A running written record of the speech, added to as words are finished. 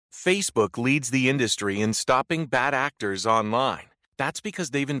Facebook leads the industry in stopping bad actors online. That's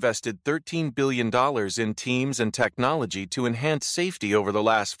because they've invested $13 billion in teams and technology to enhance safety over the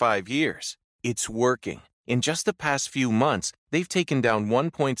last 5 years. It's working. In just the past few months, they've taken down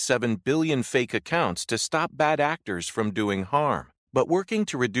 1.7 billion fake accounts to stop bad actors from doing harm. But working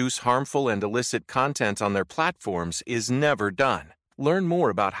to reduce harmful and illicit content on their platforms is never done. Learn more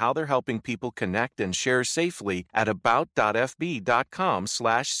about how they're helping people connect and share safely at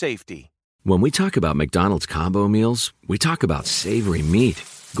about.fb.com/safety. When we talk about McDonald's combo meals, we talk about savory meat,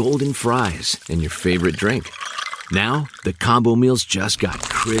 golden fries, and your favorite drink. Now, the combo meals just got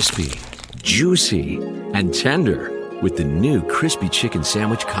crispy, juicy, and tender with the new Crispy Chicken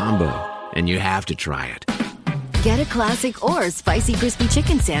Sandwich Combo. And you have to try it. Get a classic or spicy crispy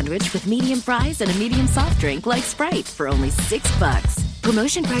chicken sandwich with medium fries and a medium soft drink like Sprite for only $6.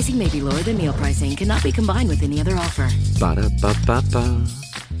 Promotion pricing may be lower than meal pricing. Cannot be combined with any other offer. Ba-da-ba-ba-ba.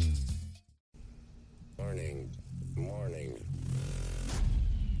 Warning.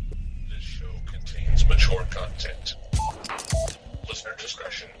 This show contains mature content. Listener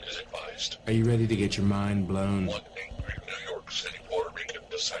discretion is advised. Are you ready to get your mind blown? One angry New York City Puerto Rican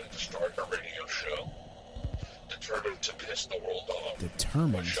decided to start a radio show. Determined to piss the world off by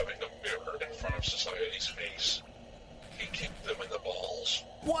shoving a mirror in front of society's face. He kicked them in the balls.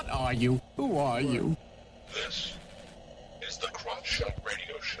 What are you? Who are you? This is the Crotch Shot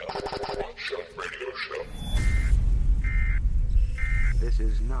Radio Show. Crotch Shot Radio Show. This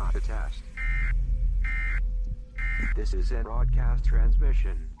is not a test. This is a broadcast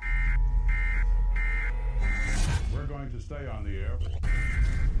transmission. We're going to stay on the air.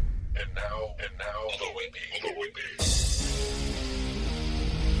 And now, the Whippy.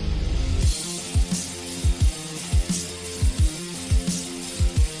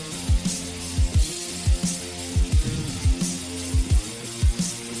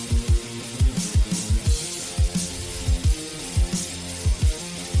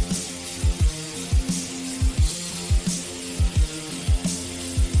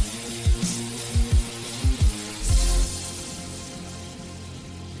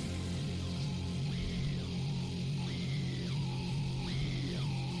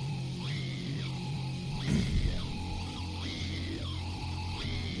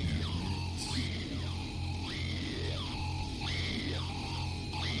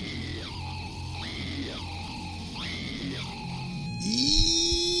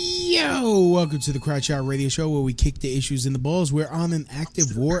 Yo, welcome to the Crotch Shot Radio Show, where we kick the issues in the balls. We're on an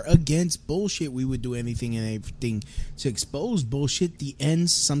active war against bullshit. We would do anything and everything to expose bullshit. The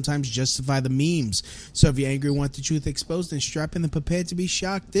ends sometimes justify the memes. So if you're angry and want the truth exposed, then strap in and prepare to be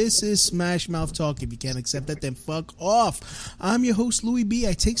shocked. This is Smash Mouth Talk. If you can't accept that, then fuck off. I'm your host, Louis B.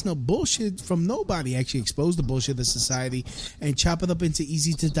 I takes no bullshit from nobody. I actually expose the bullshit of society and chop it up into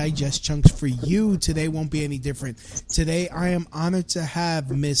easy to digest chunks for you. Today won't be any different. Today I am honored to have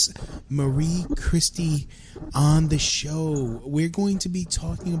Miss Marie Christie on the show. We're going to be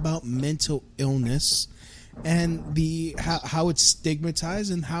talking about mental illness and how it's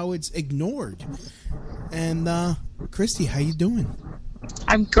stigmatized and how it's ignored. And Christie, how you doing?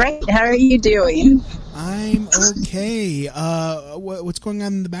 I'm great. How are you doing? I'm okay. What's going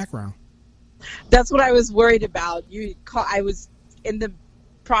on in the background? That's what I was worried about. I was in the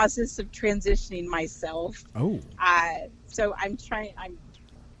process of transitioning myself. Oh. So I'm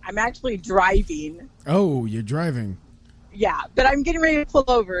actually driving. Oh, you're driving. Yeah, but I'm getting ready to pull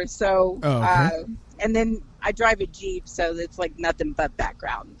over. So, okay. And then I drive a Jeep, so it's like nothing but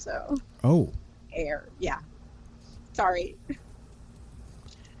background. So. Oh. Air. Yeah. Sorry.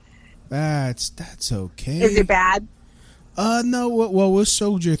 That's okay. Is it bad? No. Well, we'll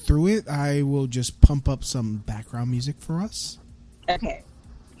soldier through it. I will just pump up some background music for us. Okay.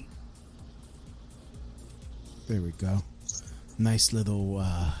 There we go. Nice little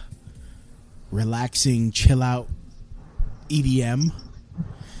relaxing chill out EDM.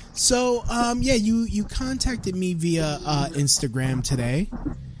 So yeah, you contacted me via Instagram today,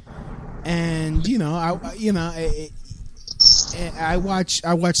 and I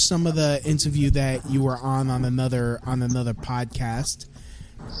watched some of the interview that you were on another podcast.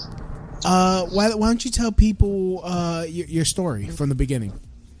 Why don't you tell people your story from the beginning?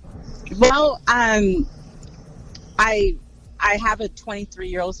 Well, I have a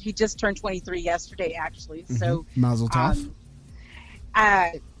 23-year-old. He just turned 23 yesterday, actually. Mm-hmm. So, Mazel tov.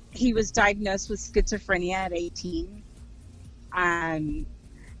 He was diagnosed with schizophrenia at 18.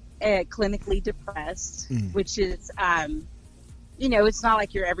 Clinically depressed, which is, it's not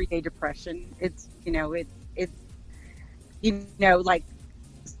like your everyday depression. It's, like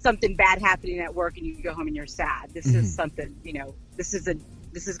something bad happening at work and you go home and you're sad. This is something, this is a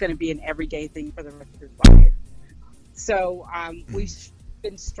this is going to be an everyday thing for the rest of his life. So we've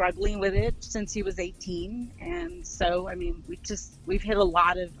been struggling with it since he was 18. And so, I mean, we've hit a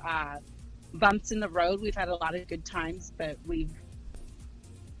lot of bumps in the road. We've had a lot of good times, but we've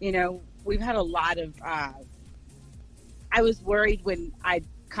had a lot of, I was worried when I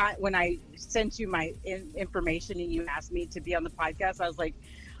sent you my information and you asked me to be on the podcast. I was like,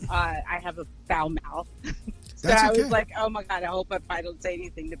 I have a foul mouth. So That's I okay. was like, oh my God, I hope I don't say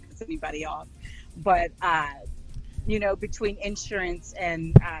anything to piss anybody off. But, between insurance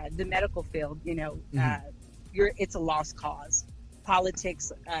and the medical field, it's a lost cause.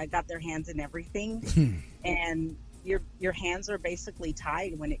 Politics got their hands in everything. And your hands are basically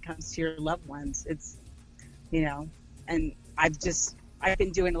tied when it comes to your loved ones. It's, and I've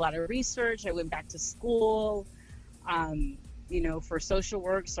been doing a lot of research. I went back to school, for social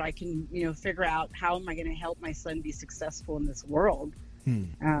work, so I can, figure out how am I going to help my son be successful in this world.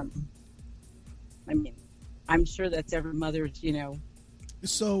 I mean, I'm sure that's every mother's,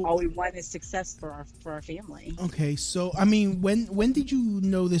 So all we want is success for our family. Okay, so I mean, when did you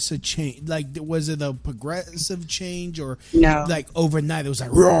notice a change? Like, was it a progressive change or No. like overnight? It was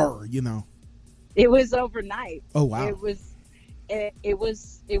like roar, It was overnight. Oh wow! It was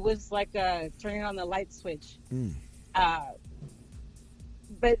like turning on the light switch.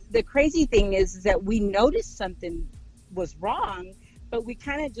 But the crazy thing is that we noticed something was wrong, but we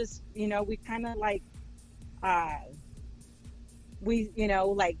kind of just,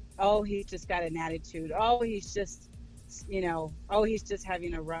 oh, he's just got an attitude. Oh, he's just, he's just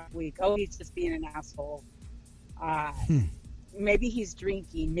having a rough week. Oh, he's just being an asshole. Maybe he's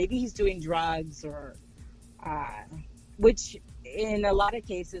drinking. Maybe he's doing drugs or, which in a lot of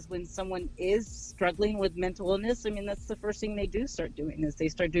cases when someone is struggling with mental illness, I mean, that's the first thing they do start doing is they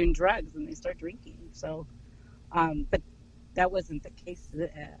start doing drugs and they start drinking. So, but that wasn't the case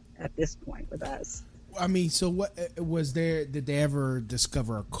at this point with us. I mean, so what was there? Did they ever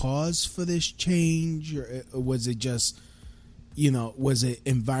discover a cause for this change, or was it just, was it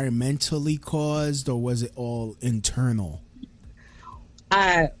environmentally caused, or was it all internal?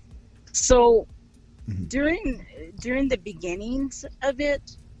 So during the beginnings of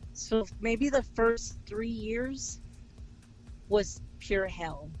it, so maybe the first 3 years was pure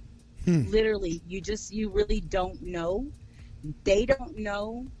hell. Literally, you really don't know. They don't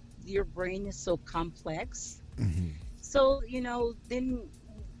know. Your brain is so complex. So, then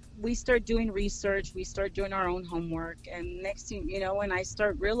we start doing research, we start doing our own homework, and next thing, when I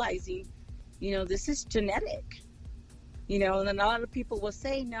start realizing, this is genetic. And then a lot of people will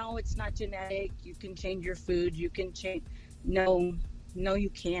say, no, it's not genetic. You can change your food. You can change. No, you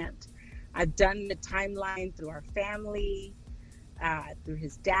can't. I've done the timeline through our family, through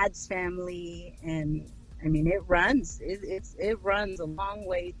his dad's family. And I mean, it runs a long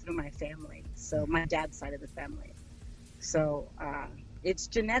way through my family. So my dad's side of the family. So it's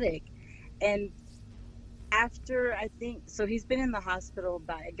genetic. And after, I think, so he's been in the hospital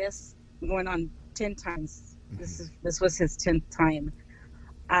about, I guess, going on 10 times. This was his 10th time.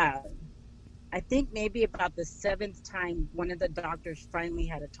 I think maybe about the 7th time, one of the doctors finally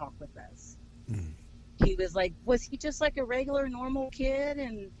had a talk with us. He was like, was he just like a regular normal kid?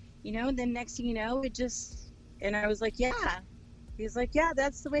 And, and then next thing you know, and I was like, yeah. He's like, yeah,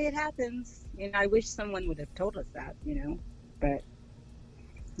 that's the way it happens. And I wish someone would have told us that, but,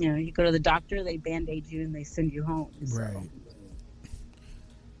 you go to the doctor, they Band-Aid you and they send you home. So. Right.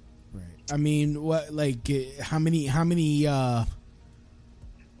 I mean, what, like, how many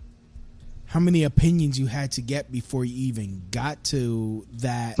opinions you had to get before you even got to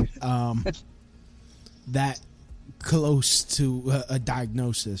that, that close to a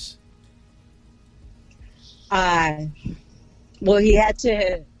diagnosis? Well, he had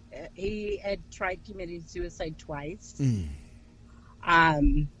tried committing suicide twice.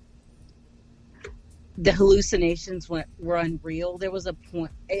 The hallucinations were unreal. There was a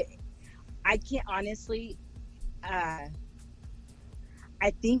point, I can't honestly, I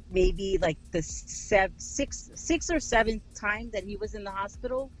think maybe like the sixth or seventh time that he was in the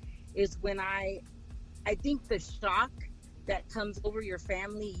hospital is when I think the shock that comes over your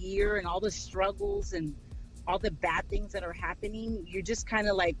family year and all the struggles and all the bad things that are happening, you're just kind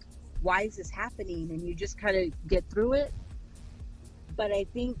of like, why is this happening? And you just kind of get through it. But I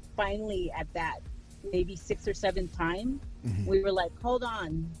think finally at that maybe 6th or 7th time, we were like, hold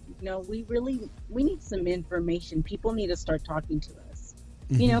on, we need some information. People need to start talking to us,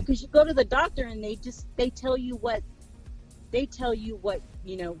 because you go to the doctor and they tell you what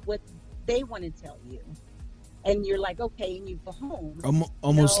what they want to tell you. and you're like, okay, and you go home.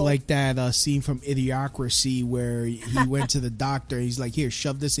 Almost like that scene from Idiocracy where he went to the doctor. He's like, here,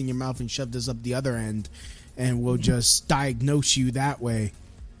 shove this in your mouth and shove this up the other end, and we'll just diagnose you that way.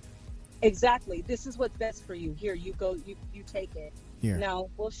 Exactly. This is what's best for you. Here, you go, you take it. Yeah. No,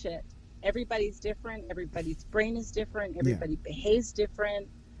 bullshit. Everybody's different. Everybody's brain is different. Everybody behaves different.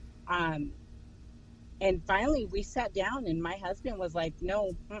 And finally we sat down and my husband was like,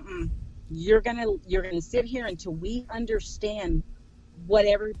 no, you're gonna sit here until we understand what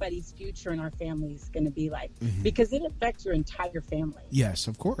everybody's future in our family is going to be like, because it affects your entire family. Yes,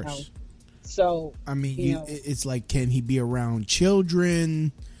 of course. You know? So I mean, it's like, can he be around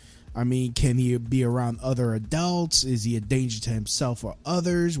children? I mean, can he be around other adults? Is he a danger to himself or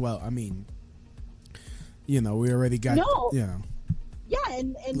others? Well, I mean, we already got, Yeah,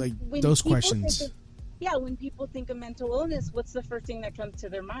 and like those questions. When people think of mental illness, what's the first thing that comes to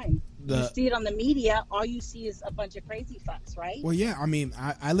their mind? You The- see it on the media, all you see is a bunch of crazy fucks, right? Well, yeah, I mean,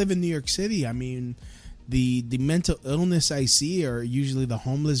 I live in New York City. I mean, the mental illness I see are usually the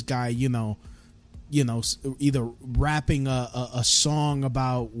homeless guy, either rapping a song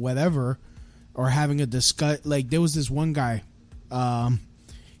about whatever or having a discuss. Like, there was this one guy,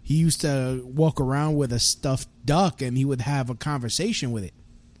 he used to walk around with a stuffed duck and he would have a conversation with it.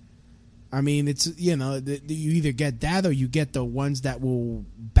 I mean, it's, you either get that or you get the ones that will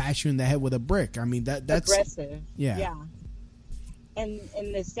bash you in the head with a brick. I mean, that's aggressive. Yeah. And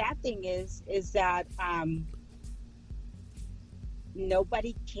the sad thing is that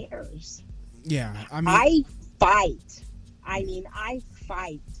nobody cares. Yeah, I mean, I fight. I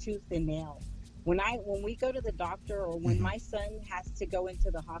fight tooth and nail. When we go to the doctor or when my son has to go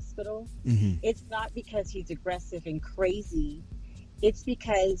into the hospital, it's not because he's aggressive and crazy. It's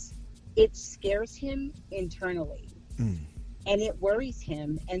because it scares him internally. And it worries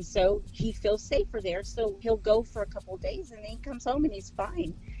him, and so he feels safer there, so he'll go for a couple of days and then he comes home and he's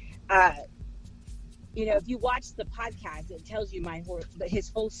fine. If you watch the podcast, it tells you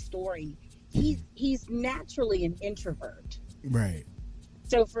his whole story. He's naturally an introvert, right?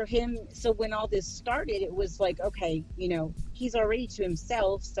 So for him, when all this started, it was like, okay, he's already to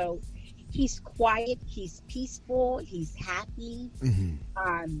himself, so he's quiet, he's peaceful, he's happy.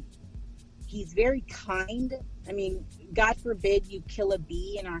 He's very kind. I mean, God forbid you kill a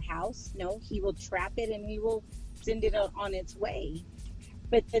bee in our house. No, he will trap it and he will send it on its way.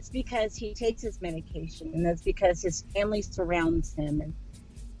 But that's because he takes his medication, and that's because his family surrounds him.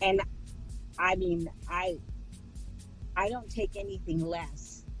 And I mean, I don't take anything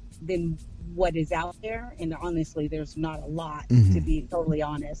less than what is out there. And honestly, there's not a lot, to be totally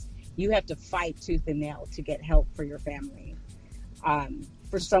honest. You have to fight tooth and nail to get help for your family.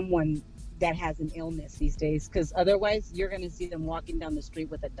 For someone that has an illness these days, because otherwise you're going to see them walking down the street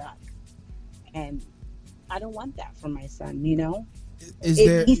with a duck, and I don't want that for my son.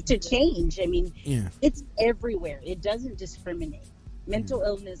 It needs to change. I mean, it's everywhere. It doesn't discriminate. Mental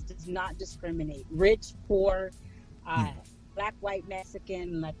illness does not discriminate. Rich, poor, black, white,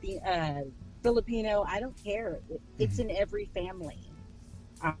 Mexican, Latino, Filipino, I don't care. It's in every family.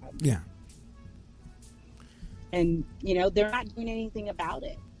 And they're not doing anything about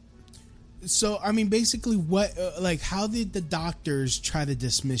it. So, I mean, basically, what, how did the doctors try to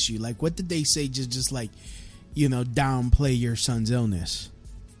dismiss you? Like, what did they say? Just like, downplay your son's illness.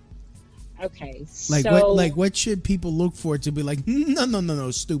 Okay, what should people look for to be like,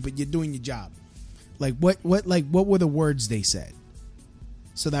 no, stupid, you're doing your job? Like, what were the words they said?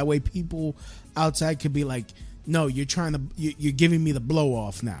 So that way, people outside could be like, no, you're giving me the blow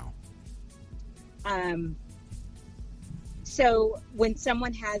off now. So when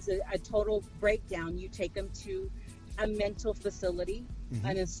someone has a total breakdown, you take them to a mental facility,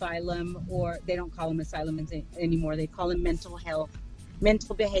 an asylum, or they don't call them asylums anymore. They call them mental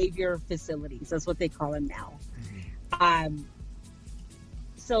behavior facilities. That's what they call them now.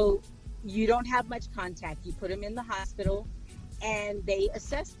 So you don't have much contact. You put them in the hospital and they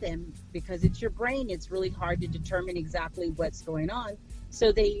assess them, because it's your brain. It's really hard to determine exactly what's going on.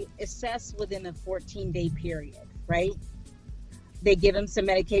 So they assess within a 14-day period, right? They give them some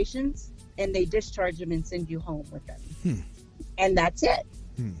medications and they discharge them and send you home with them. And that's it.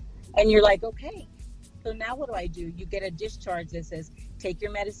 And you're like, okay, so now what do? You get a discharge that says, take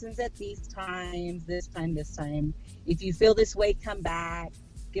your medicines at these times, this time. If you feel this way, come back,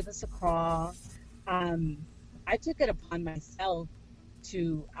 give us a call. I took it upon myself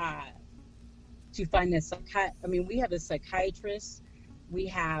to find we have a psychiatrist. We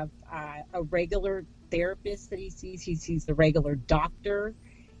have a regular therapist that he sees the regular doctor.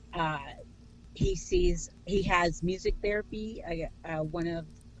 He has music therapy.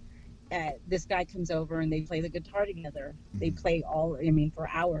 this guy comes over and they play the guitar together. They play for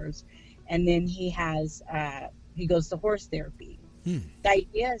hours. And then he goes to horse therapy. The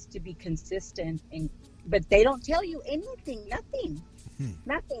idea is to be consistent, but they don't tell you anything, nothing.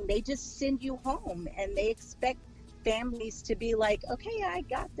 They just send you home, and they expect families to be like, okay, I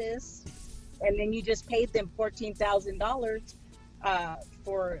got this. And then you just paid them $14,000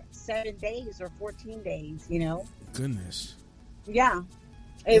 for 7 days or 14 days, Goodness. Yeah.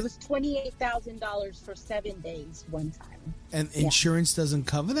 It was $28,000 for 7 days one time. And insurance doesn't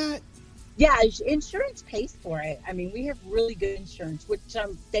cover that? Yeah, insurance pays for it. I mean, we have really good insurance, which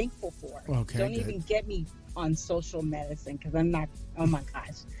I'm thankful for. Okay, Don't good. even get me on social medicine because I'm not, oh my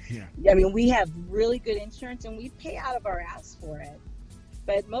gosh. Yeah. I mean, we have really good insurance and we pay out of our ass for it.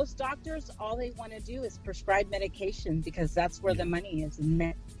 But most doctors, all they want to do is prescribe medication because that's where the money is in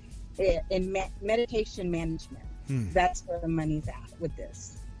medication management. That's where the money's at with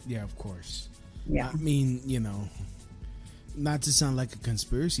this. Yeah, of course. Yeah. I mean, not to sound like a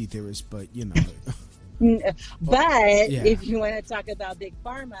conspiracy theorist, but, But if you want to talk about Big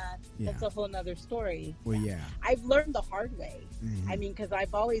Pharma, that's a whole nother story. Well, yeah. I've learned the hard way. I mean, because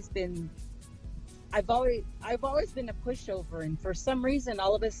I've always been a pushover, and for some reason,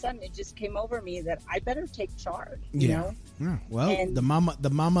 all of a sudden, it just came over me that I better take charge. You know? Yeah. Well, and the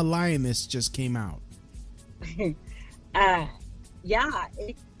mama lioness just came out. I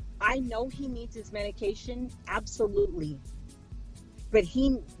know he needs his medication, absolutely. But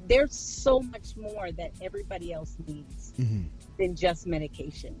there's so much more that everybody else needs than just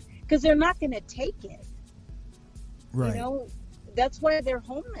medication, because they're not going to take it. Right. That's why they're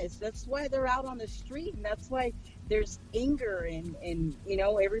homeless. That's why they're out on the street, and that's why there's anger and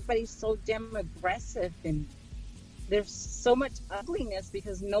everybody's so damn aggressive, and there's so much ugliness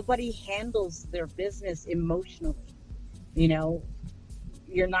because nobody handles their business emotionally.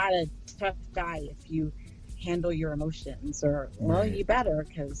 You're not a tough guy if you handle your emotions, or you better,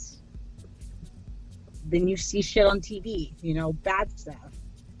 because then you see shit on TV, bad stuff,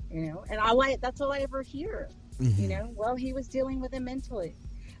 and that's all I ever hear. Well, he was dealing with it mentally,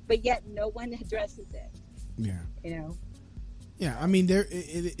 but yet no one addresses it. Yeah, I mean,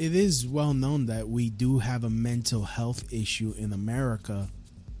 it is well known that we do have a mental health issue in America,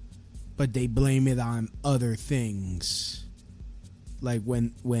 but they blame it on other things. Like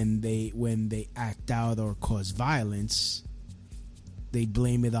when they act out or cause violence, they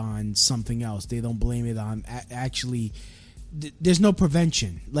blame it on something else. They don't blame it on actually. There's no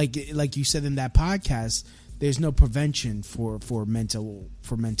prevention. Like you said in that podcast, there's no prevention for mental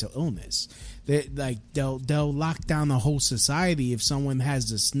illness. They'll lock down the whole society if someone has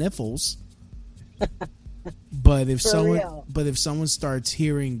the sniffles. But if someone starts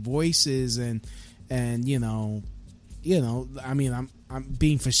hearing voices and I mean, I'm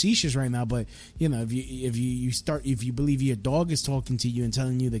being facetious right now, but if you believe your dog is talking to you and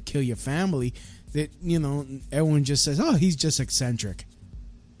telling you to kill your family, that everyone just says, oh, he's just eccentric.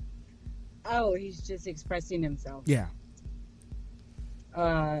 Oh, he's just expressing himself. Yeah.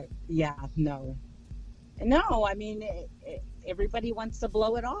 No. I mean, everybody wants to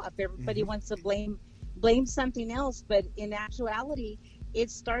blow it off. Everybody wants to blame something else, but in actuality,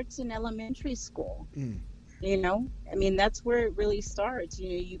 it starts in elementary school. I mean, that's where it really starts.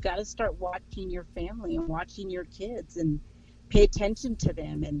 You got to start watching your family and watching your kids and pay attention to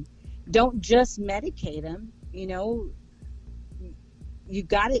them, and don't just medicate them. You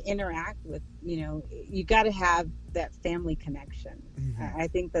got to interact with, you got to have that family connection. I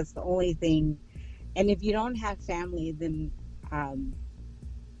think that's the only thing. And if you don't have family, then, I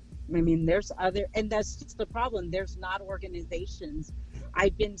mean, there's and that's just the problem. There's not organizations.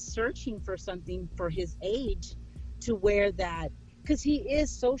 I've been searching for something for his age to where that, because he is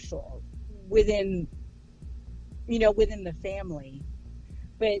social within the family,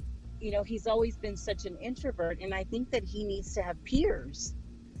 but he's always been such an introvert, and I think that he needs to have peers,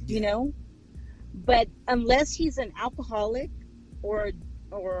 but unless he's an alcoholic or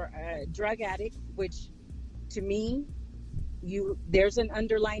a drug addict, which to me, there's an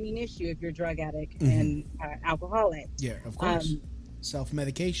underlying issue if you're a drug addict and alcoholic. Yeah, of course.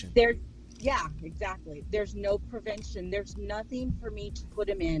 Self-medication. Yeah, exactly. There's no prevention. There's nothing for me to put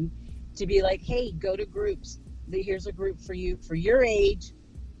him in to be like, hey, go to groups. Here's a group for you for your age,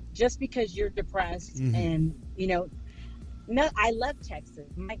 just because you're depressed. And, no, I love Texas.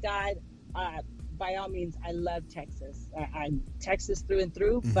 My God, by all means, I love Texas. I'm Texas through and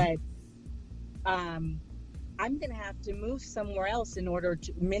through, but I'm going to have to move somewhere else in order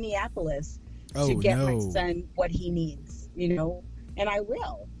to Minneapolis to get my son what he needs, and I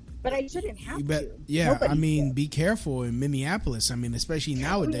will. But I shouldn't have to. Yeah, Nobody I mean, should. be careful in Minneapolis. I mean, especially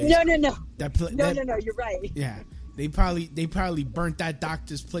nowadays. No. No, You're right. Yeah, they probably burnt that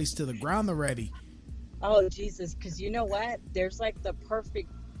doctor's place to the ground already. Oh, Jesus, because you know what? There's like the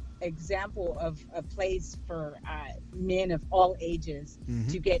perfect example of a place for men of all ages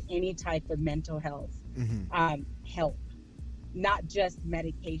to get any type of mental health help, not just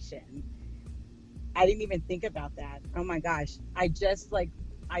medication. I didn't even think about that. Oh my gosh. I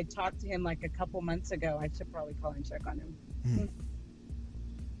talked to him like a couple months ago. I should probably call and check on him.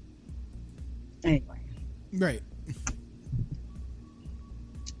 Anyway. Right.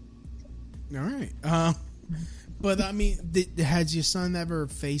 All right. But I mean, has your son ever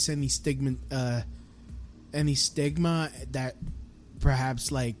faced any stigma that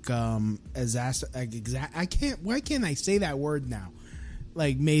perhaps why can't I say that word now?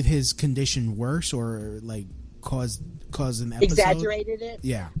 Like made his condition worse or like caused an episode? Exaggerated it?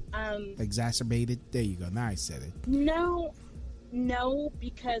 Yeah. Exacerbated. There you go. Now I said it. No,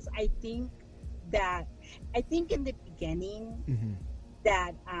 because I think in the beginning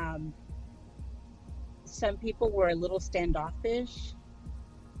that some people were a little standoffish,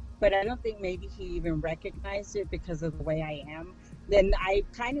 but I don't think maybe he even recognized it because of the way I am. Then I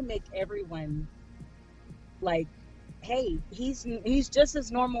kind of make everyone like, hey, he's just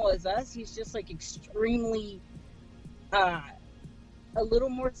as normal as us. He's just like extremely a little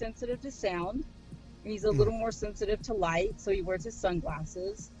more sensitive to sound. He's a little more sensitive to light, so he wears his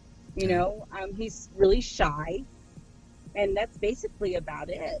sunglasses. You know, he's really shy, and that's basically about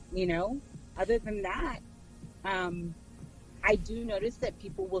it. You know, other than that, I do notice that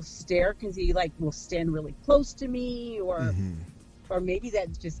people will stare because he like will stand really close to me, or maybe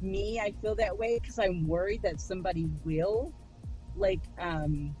that's just me. I feel that way because I'm worried that somebody will, what's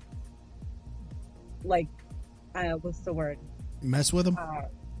the word? Mess with him.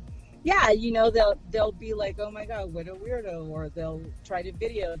 Yeah, you know, they'll be like, oh my God, what a weirdo, or they'll try to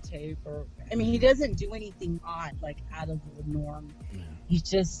videotape, or I mean, he doesn't do anything odd, like out of the norm. Yeah. He's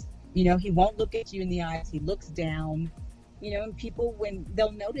just, you know, he won't look at you in the eyes. He looks down, you know, and people, when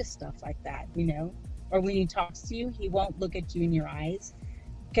they'll notice stuff like that, you know, or when he talks to you, he won't look at you in your eyes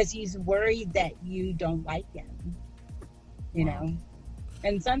because he's worried that you don't like him, you know.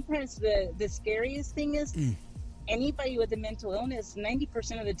 And sometimes the scariest thing is anybody with a mental illness,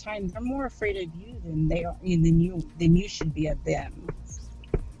 90% of the time, they're more afraid of you than they are than you should be of them.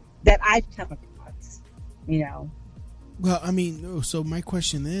 That I've come across, you know. Well, I mean, so my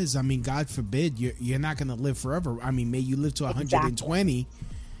question is, I mean, God forbid you're not going to live forever. I mean, may you live to 120.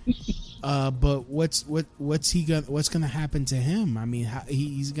 But what's going to happen to him? I mean,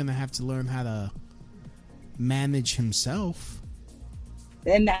 he's going to have to learn how to manage himself.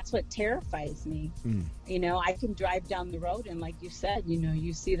 And that's what terrifies me. You know, I can drive down the road and like you said, you know,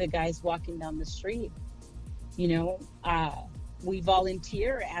 you see the guys walking down the street. You know, we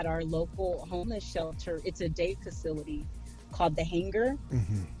volunteer at our local homeless shelter. It's a day facility called The Hanger.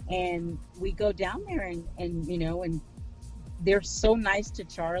 And we go down there and, you know, and they're so nice to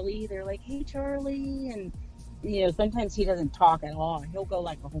Charlie. They're like, hey, Charlie. And, you know, sometimes he doesn't talk at all. He'll go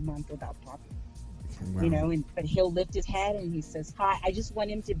like a whole month without talking. Wow. You know, but he'll lift his head and he says, hi. I just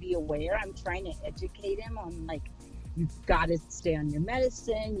want him to be aware. I'm trying to educate him on, like, you've got to stay on your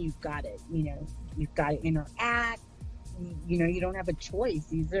medicine. You've got to, you know, you've got to interact. You know, you don't have a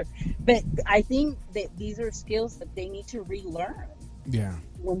choice. But I think that these are skills that they need to relearn. Yeah.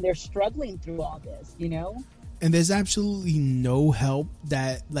 When they're struggling through all this, you know? And there's absolutely no help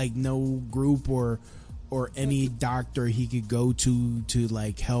that, like, no group or any doctor he could go to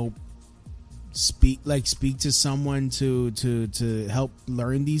like help speak to someone to help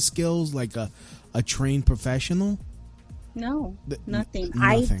learn these skills, like a trained professional. No, nothing.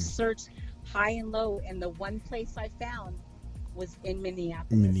 I searched high and low, and the one place I found was in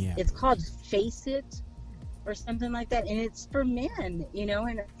Minneapolis. It's called Face It or something like that, and it's for men, you know,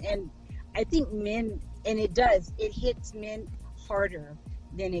 and I think men, and it hits men harder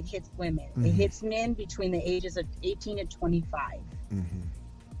than it hits women. It hits men between the ages of 18 and 25.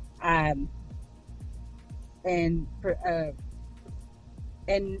 And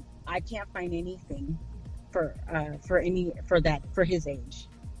I can't find anything for his age.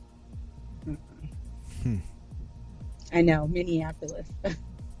 I know, Minneapolis.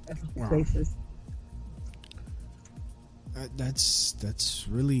 Wow. Places. That's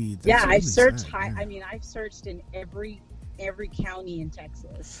really I've searched high. I mean, I've searched in every county in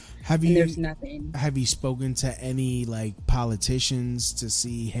Texas. There's nothing. Have you spoken to any like politicians to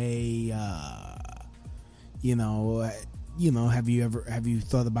see, hey, you know, have you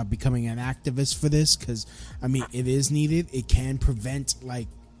thought about becoming an activist for this? Because I mean, it is needed. It can prevent like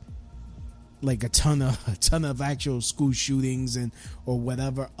like a ton of actual school shootings or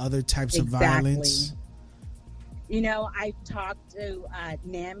whatever other types of violence. You know, I talked to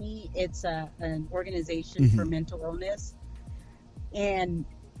NAMI. It's an organization for mental illness, and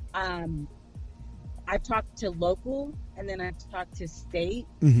I've talked to local, and then I've talked to state,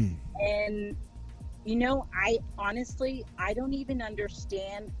 and you know, I honestly don't even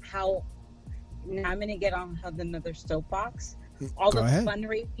understand how. Now I'm going to get on another soapbox. All the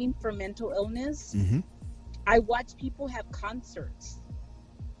fundraising for mental illness. I watch people have concerts.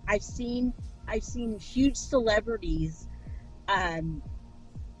 I've seen huge celebrities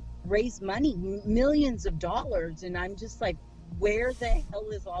raise money, millions of dollars, and I'm just like, where the hell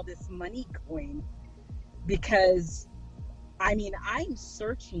is all this money going? Because I mean, I'm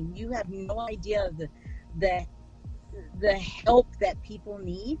searching. You have no idea of the help that people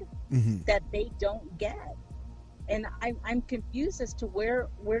need that they don't get. And I'm confused as to where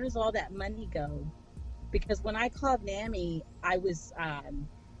does all that money go? Because when I called NAMI, I was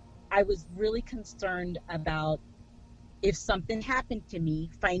really concerned about if something happened to me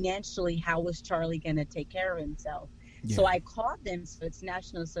financially, how was Charlie going to take care of himself? Yeah. So I called them. So it's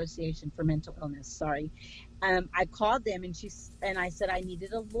National Association for Mental Illness. Sorry. I called them and I said I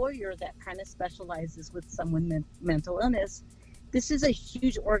needed a lawyer that kind of specializes with someone with mental illness. This is a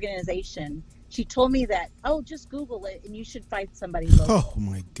huge organization. She told me that, just Google it and you should find somebody local. Oh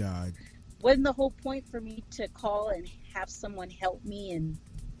my God. Wasn't the whole point for me to call and have someone help me? And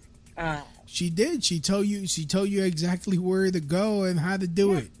she did. She told you exactly where to go and how to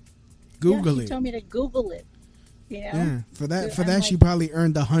do it. Google it. She told me to Google it. You know? Yeah. For that, she probably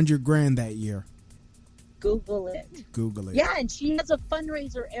earned $100,000 that year. Google it. Yeah, and she has a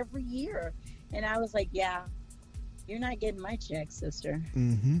fundraiser every year. And I was like, yeah, you're not getting my check, sister.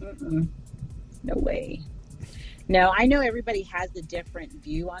 No way. No, I know everybody has a different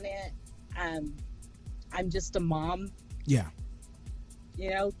view on it. I'm just a mom. Yeah. You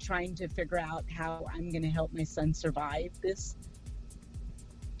know, trying to figure out how I'm going to help my son survive this.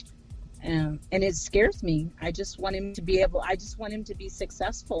 And it scares me. I just want him to be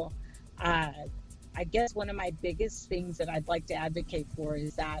successful. I guess one of my biggest things that I'd like to advocate for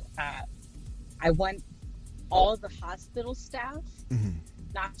is that I want all the hospital staff,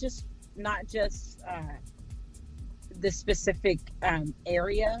 not just the specific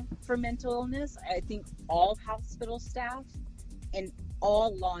area for mental illness. I think all hospital staff and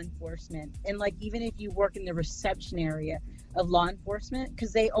all law enforcement, and like even if you work in the reception area of law enforcement,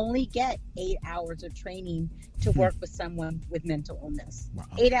 because they only get 8 hours of training to work with someone with mental illness. Wow.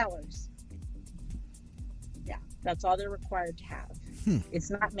 8 hours. Yeah, that's all they're required to have. It's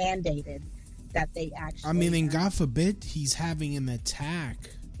not mandated that they actually. I mean, and God forbid he's having an attack,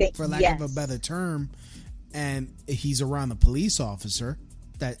 for lack of a better term, and he's around a police officer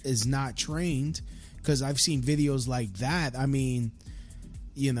that is not trained. Because I've seen videos like that. I mean,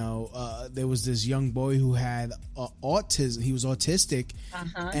 you know, there was this young boy who had autism. He was autistic,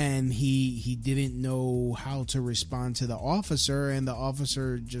 and he didn't know how to respond to the officer, and the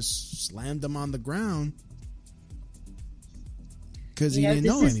officer just slammed him on the ground because he didn't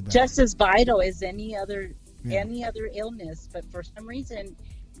know anybody. Just as vital as any other illness, but for some reason,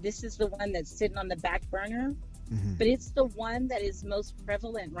 this is the one that's sitting on the back burner. But it's the one that is most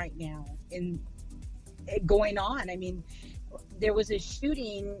prevalent right now going on. I mean, there was a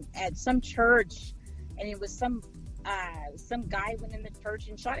shooting at some church, and it was some guy went in the church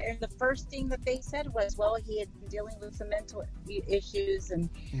and shot. And the first thing that they said was, well, he had been dealing with some mental issues, and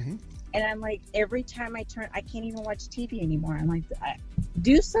I'm like, every time I turn, I can't even watch TV anymore. I'm like,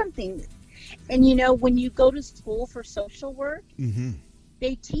 do something. And you know, when you go to school for social work,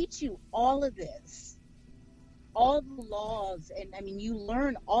 they teach you all of this. All the laws, and I mean, you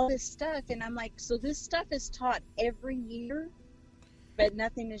learn all this stuff, and I'm like, so this stuff is taught every year, but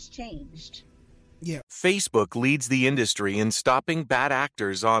nothing has changed. Yeah. Facebook leads the industry in stopping bad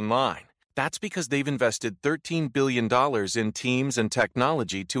actors online. That's because they've invested $13 billion in teams and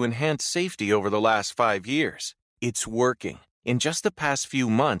technology to enhance safety over the last 5 years. It's working. In just the past few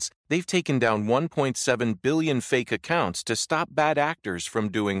months, they've taken down 1.7 billion fake accounts to stop bad actors from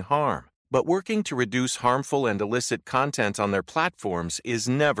doing harm. But working to reduce harmful and illicit content on their platforms is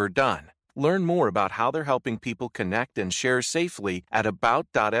never done. Learn more about how they're helping people connect and share safely at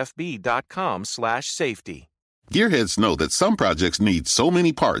about.fb.com/safety. Gearheads know that some projects need so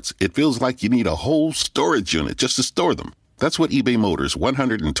many parts, it feels like you need a whole storage unit just to store them. That's what eBay Motors'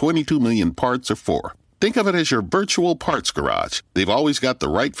 122 million parts are for. Think of it as your virtual parts garage. They've always got the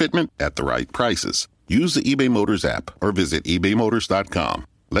right fitment at the right prices. Use the eBay Motors app or visit ebaymotors.com.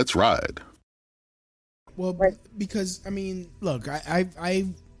 Let's ride. Well, because I mean, look,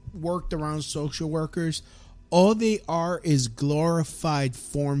 I've worked around social workers, all they are is glorified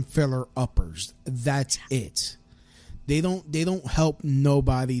form filler uppers. That's it. They don't help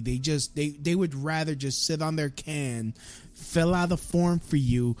nobody. They would rather just sit on their can, fill out a form for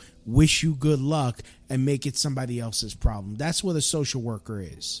you, wish you good luck, and make it somebody else's problem. That's what a social worker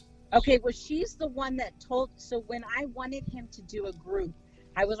is. Okay, well, she's the one that told. So when I wanted him to do a group,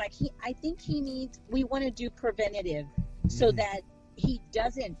 I was like, I think we want to do preventative so that he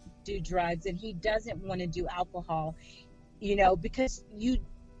doesn't do drugs and he doesn't want to do alcohol, because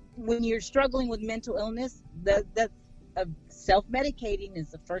when you're struggling with mental illness, self-medicating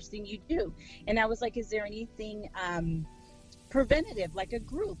is the first thing you do. And I was like, is there anything preventative, like a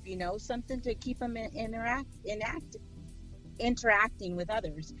group, something to keep him interacting with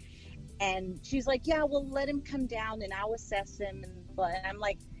others? And she's like, yeah, well, let him come down and I'll assess him. And I'm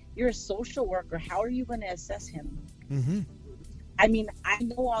like, you're a social worker. How are you going to assess him? Mm-hmm. I mean, I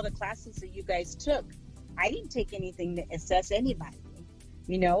know all the classes that you guys took. I didn't take anything to assess anybody.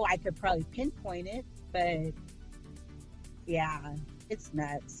 I could probably pinpoint it, but yeah, it's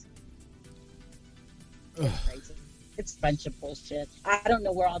nuts. It's crazy. It's a bunch of bullshit. I don't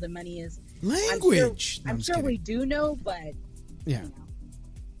know where all the money is. Language. I'm sure we do know, but yeah.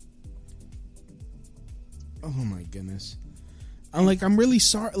 Oh my goodness. I'm really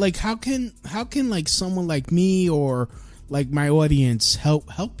sorry. Like, how can like someone like me or like my audience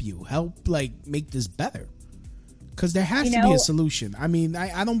help make this better? Because there has to be a solution. I mean,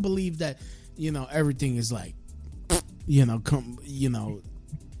 I don't believe that everything is like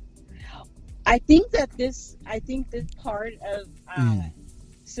I think this part of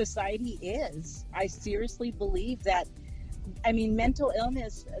society is. I seriously believe that. I mean, mental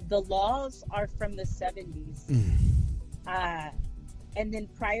illness, the laws are from the 70s. And then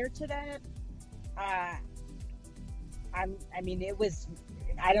prior to that, I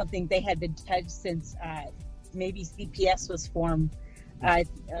don't think they had been touched since maybe CPS was formed.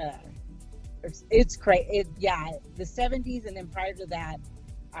 It's crazy. The 70s, and then prior to that,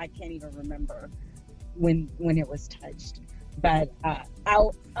 I can't even remember when it was touched. But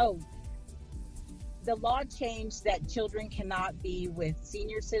the law changed that children cannot be with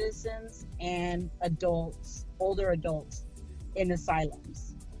senior citizens and older adults in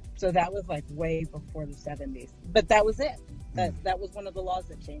asylums. So that was like way before the 70s. But that was it. That was one of the laws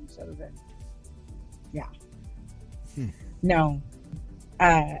that changed. That was it. Yeah. No.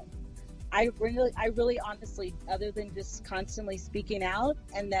 I really honestly, other than just constantly speaking out,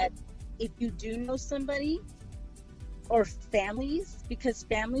 and that if you do know somebody or families, because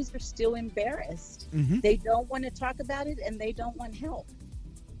families are still embarrassed. Mm-hmm. They don't want to talk about it and they don't want help.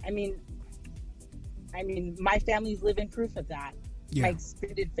 I mean, my family's living proof of that. Yeah. My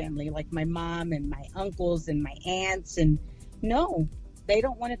extended family, like my mom and my uncles and my aunts, and no, they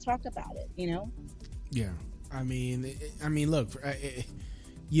don't want to talk about it, Yeah. I mean, look, I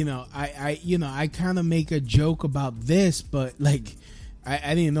kind of make a joke about this, but like,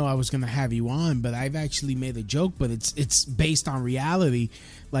 I didn't know I was going to have you on, but I've actually made a joke, but it's based on reality.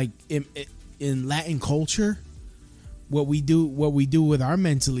 Like in Latin culture, what we do with our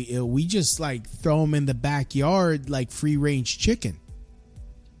mentally ill, we just like throw them in the backyard like free range chicken,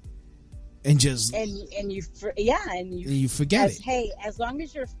 and just you forget it. Hey, as long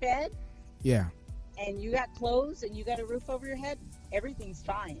as you're fed, yeah, and you got clothes and you got a roof over your head, everything's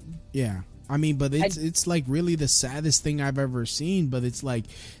fine. Yeah. I mean, but it's like really the saddest thing I've ever seen. But it's like,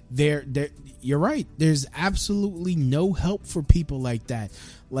 you're right. There's absolutely no help for people like that.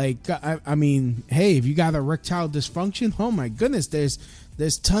 Like, I mean, hey, if you got erectile dysfunction, oh my goodness,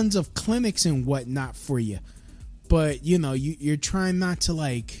 there's tons of clinics and whatnot for you. But you're trying not to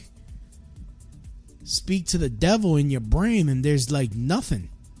like speak to the devil in your brain, and there's like nothing.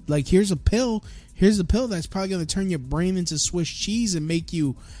 Like, here's a pill that's probably going to turn your brain into Swiss cheese and make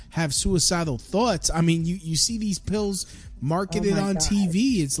you have suicidal thoughts. I mean, you see these pills marketed on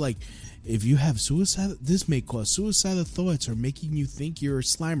TV. It's like, if you have this may cause suicidal thoughts or making you think you're a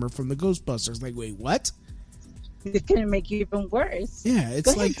Slimer from the Ghostbusters. Like, wait, what? It's going to make you even worse. Yeah,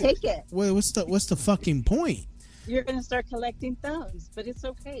 it's Go ahead, take it. Wait, what's the fucking point? You're going to start collecting thumbs, but it's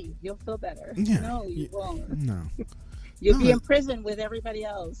okay. You'll feel better. Yeah. No, you won't. No. You'll be in prison with everybody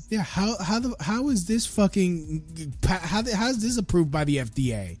else. Yeah, how is this fucking how is this approved by the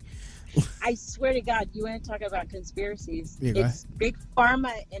FDA? I swear to God, you want to talk about conspiracies? Yeah, it's big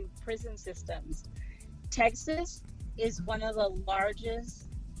pharma and prison systems. Texas is one of the largest.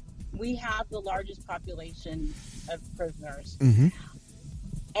 We have the largest population of prisoners, mm-hmm.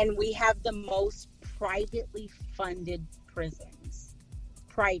 and we have the most privately funded prisons.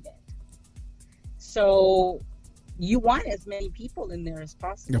 Private. So you want as many people in there as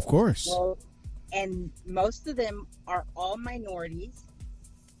possible. Of course. Well, and most of them are all minorities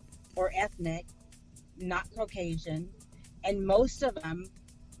or ethnic, not Caucasian, and most of them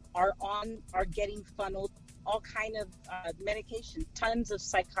are getting funneled all kind of medication, tons of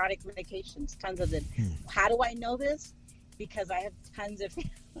psychotic medications, tons of them. How do I know this? Because I have tons of,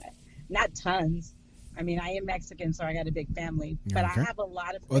 not tons. I mean, I am Mexican, so I got a big family, but I have a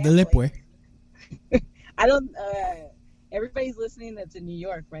lot of family. I don't, everybody's listening that's in New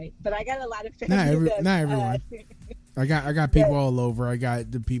York, right? But I got a lot of family. Not everyone. I got people all over. I got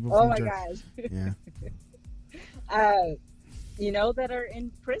the people from Jersey. Gosh. Yeah. You know, that are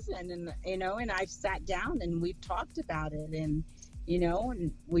in prison, and, you know, and I've sat down and we've talked about it, and, you know,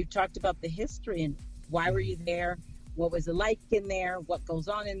 and we've talked about the history and why were you there? What was it like in there? What goes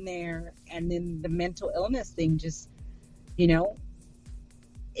on in there? And then the mental illness thing just, you know,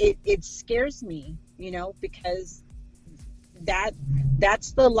 it scares me, you know, because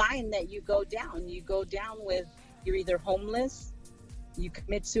that's the line that you go down. You go down with, you're either homeless, you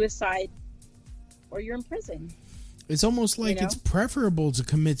commit suicide, or you're in prison. It's almost like, you know, it's preferable to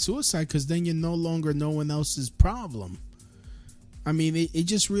commit suicide because then you're no longer no one else's problem. I mean, it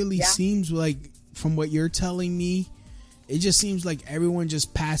just really seems like, from what you're telling me, it just seems like everyone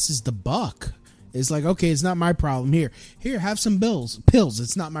just passes the buck. It's like, okay, it's not my problem. Here, have some pills.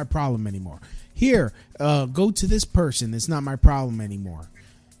 It's not my problem anymore. Here, go to this person. It's not my problem anymore.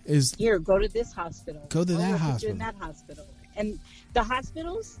 Here, go to this hospital. Go to that hospital. In that hospital. And the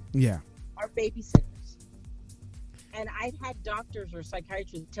hospitals are babysitters. And I've had doctors or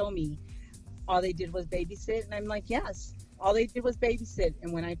psychiatrists tell me all they did was babysit. And I'm like, yes, all they did was babysit.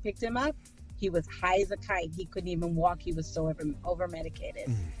 And when I picked him up, he was high as a kite. He couldn't even walk. He was so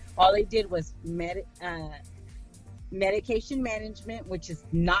over-medicated. All they did was medication management, which is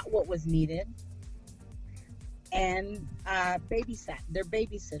not what was needed, and babysat. They're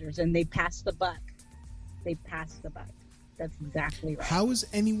babysitters, and they passed the buck. That's exactly right. How is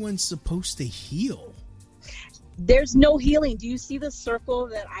anyone supposed to heal? There's no healing. Do you see the circle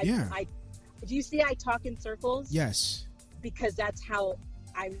that do you see I talk in circles? Yes. Because that's how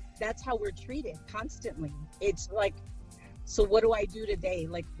we're treated constantly. It's like, so what do I do today?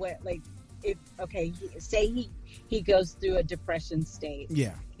 Like what, like if, okay, say he goes through a depression state.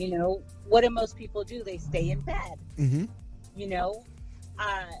 Yeah. You know, what do most people do? They stay in bed. Mm-hmm. You know,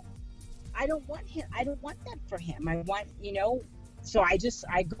 I don't want that for him. I want, you know, so I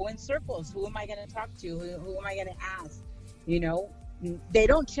go in circles. Who am I going to talk to? Who am I going to ask? You know, they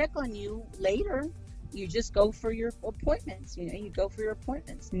don't check on you later. You just go for your appointments. You know, you go for your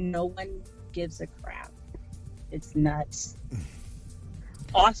appointments. No one gives a crap. It's nuts.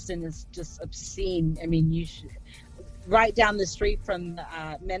 Austin is just obscene. I mean, you should, right down the street from the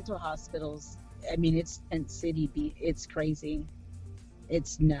mental hospitals. I mean, it's Tent City. It's crazy.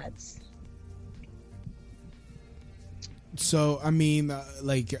 It's nuts. So, I mean,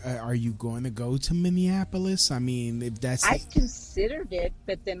 are you going to go to Minneapolis? I mean, if that's... I considered it,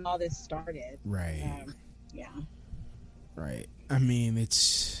 but then all this started. Right. Yeah. Right. I mean,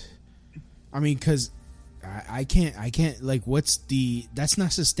 because I can't, like, that's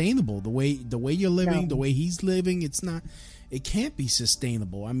not sustainable. The way you're living, the way he's living, it can't be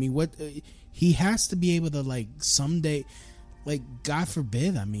sustainable. I mean, he has to be able to, like, someday, like, God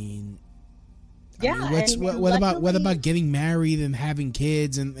forbid, I mean... Yeah. What about getting married and having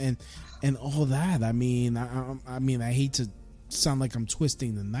kids and all that? I mean, I hate to sound like I'm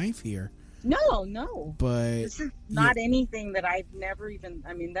twisting the knife here. No. But this is not anything that I've never even.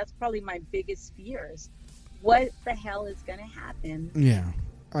 I mean, that's probably my biggest fears. What the hell is going to happen? Yeah.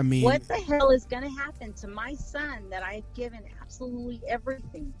 I mean, what the hell is going to happen to my son that I've given absolutely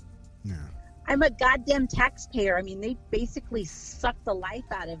everything? Yeah. I'm a goddamn taxpayer. I mean, they basically suck the life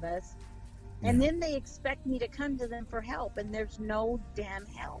out of us. And then they expect me to come to them for help, and there's no damn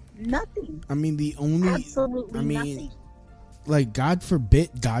help. Nothing. I mean, absolutely nothing. Like, God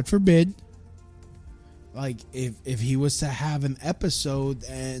forbid, like, if he was to have an episode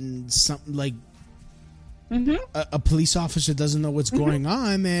and something like a police officer doesn't know what's going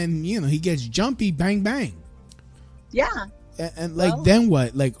on, and, you know, he gets jumpy, bang, bang. Yeah. And like, then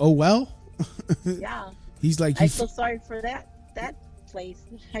what? Like, oh, well? Yeah. He's like... I feel sorry for that place.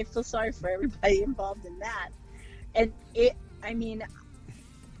 I feel sorry for everybody involved in that. And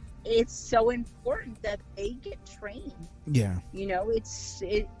it's so important that they get trained. Yeah. You know, it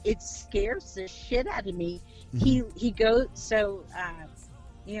scares the shit out of me. He goes, so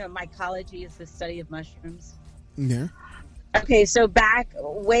you know, mycology is the study of mushrooms. Yeah. Okay, so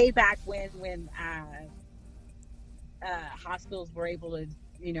way back when hospitals were able to,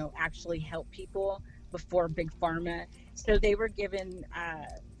 you know, actually help people, before Big Pharma. So they were given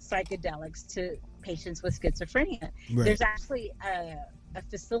psychedelics to patients with schizophrenia. Right. There's actually a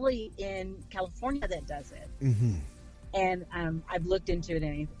facility in California that does it. Mm-hmm. And I've looked into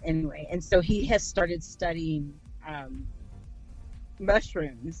it anyway. And so he has started studying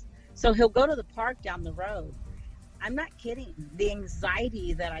mushrooms. So he'll go to the park down the road. I'm not kidding. The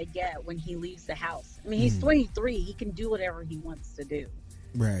anxiety that I get when he leaves the house. I mean, he's 23. He can do whatever he wants to do.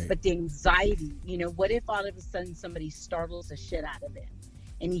 Right. But the anxiety, what if all of a sudden somebody startles the shit out of him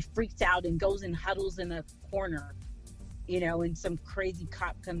and he freaks out and goes and huddles in a corner, and some crazy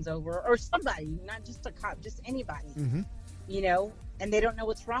cop comes over, or somebody, not just a cop, just anybody, mm-hmm. And they don't know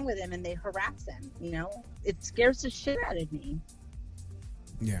what's wrong with him and they harass him, it scares the shit out of me.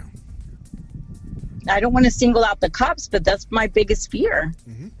 Yeah. I don't want to single out the cops, but that's my biggest fear,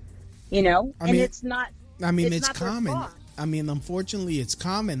 mm-hmm. And it's not. I mean, it's not common. I mean, unfortunately, it's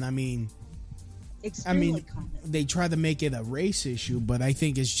common. Extremely common. They try to make it a race issue, but I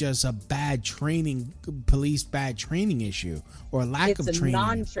think it's just a bad training, police bad training issue, or lack of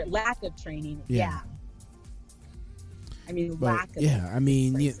training. Lack of training. Yeah. Yeah. I mean, lack of. Yeah, I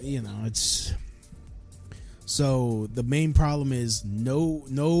mean, it's. So the main problem is no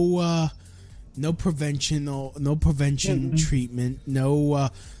prevention, mm-hmm. treatment, no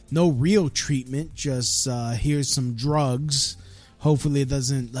real treatment. Just here's some drugs. Hopefully, it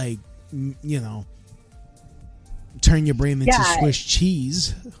doesn't turn your brain into Swiss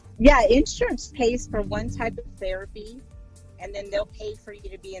cheese. Yeah, insurance pays for one type of therapy, and then they'll pay for you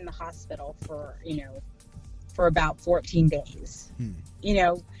to be in the hospital for about 14 days.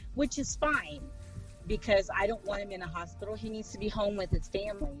 Which is fine, because I don't want him in a hospital. He needs to be home with his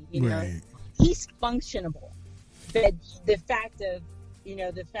family. Right. He's functionable, but the fact that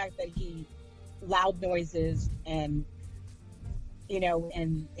he loud noises and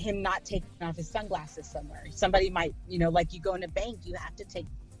and him not taking off his sunglasses somewhere. Somebody might, like you go in a bank, you have to take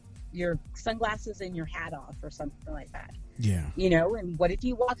your sunglasses and your hat off or something like that. Yeah. And what if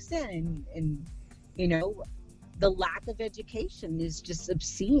he walks in and the lack of education is just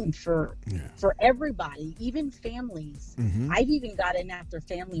obscene for everybody, even families. Mm-hmm. I've even gotten after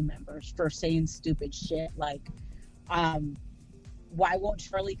family members for saying stupid shit like, why won't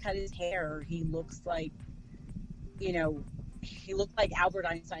Charlie cut his hair? He looks like, he looked like Albert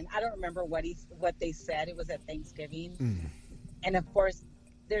Einstein. I don't remember what they said. It was at Thanksgiving. And of course,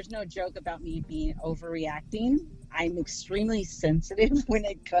 there's no joke about me being overreacting. I'm extremely sensitive when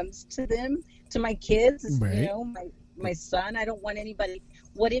it comes to them, to my kids, right. My son. I don't want anybody.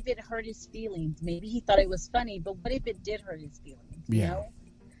 What if it hurt his feelings? Maybe he thought it was funny, but what if it did hurt his feelings? Yeah.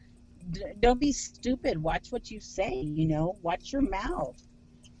 Don't be stupid. Watch what you say. Watch your mouth.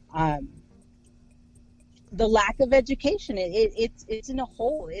 The lack of education, it's in a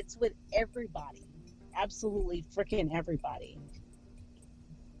hole. It's with everybody, absolutely freaking everybody.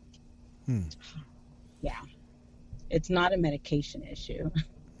 Yeah, it's not a medication issue.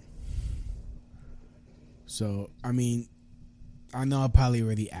 So, I mean, I know I probably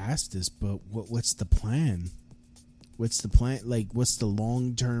already asked this, but what's the plan? What's the plan? Like, what's the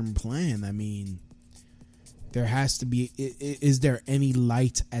long-term plan? I mean, there has to be. Is there any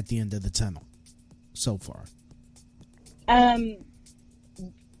light at the end of the tunnel so far?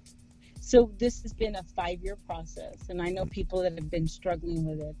 So this has been a 5-year process, and I know people that have been struggling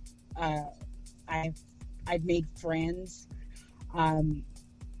with it. I've made friends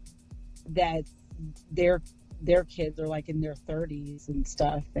that their kids are like in their 30s and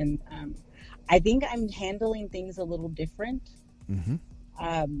stuff, and I think I'm handling things a little different. Mm-hmm.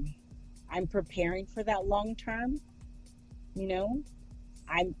 I'm preparing for that long term.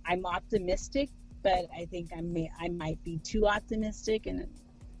 I'm optimistic, but I think I might be too optimistic,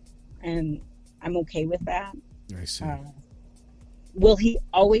 and I'm okay with that. I see. Will he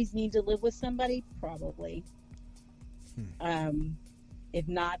always need to live with somebody? Probably. If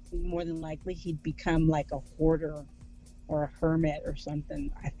not, more than likely he'd become like a hoarder or a hermit or something,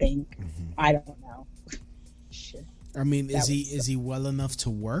 I think. Mm-hmm. I don't know. Shit. I mean, is he well enough to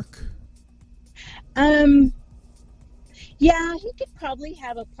work? Yeah, he could probably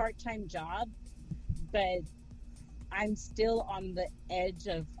have a part-time job, but I'm still on the edge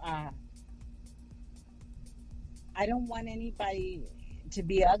of I don't want anybody to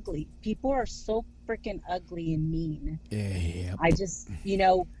be ugly. People are so freaking ugly and mean. Yeah. I just,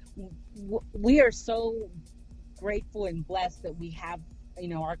 we are so grateful and blessed that we have,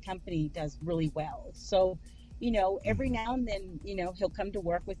 our company does really well. So, every now and then, he'll come to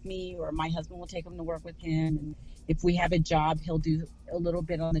work with me, or my husband will take him to work with him. And if we have a job, he'll do a little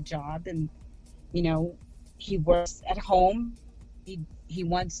bit on the job. And, he works at home. He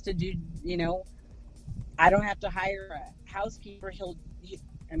wants to do, I don't have to hire a housekeeper. He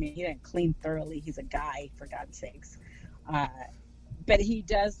didn't clean thoroughly. He's a guy, for God's sakes. But he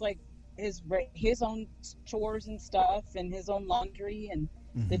does like his own chores and stuff, and his own laundry and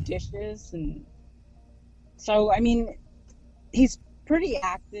the dishes, and so I mean, he's pretty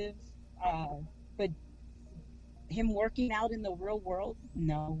active. But him working out in the real world,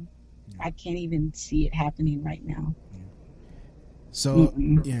 no, I can't even see it happening right now. So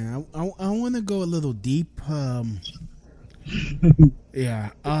yeah, I want to go a little deep. Yeah.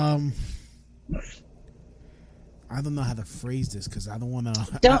 I don't know how to phrase this because I don't want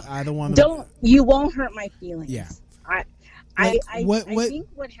to. I don't want to. Don't. You won't hurt my feelings. Yeah. I think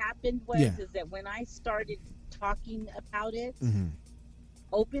what happened was is that when I started talking about it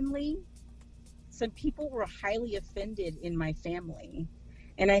openly, some people were highly offended in my family,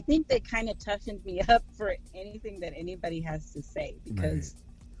 and I think they kind of toughened me up for anything that anybody has to say because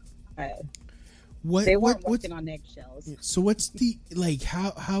they weren't walking on eggshells. So what's the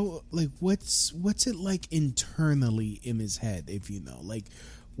how what's it like internally in his head, if you know, like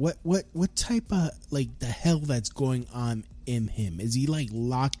what type of like the hell that's going on in him? Is he like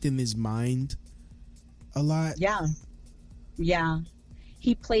locked in his mind a lot? Yeah.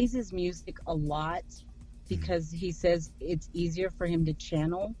 He plays his music a lot because he says it's easier for him to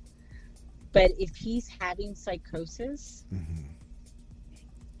channel. But if he's having psychosis,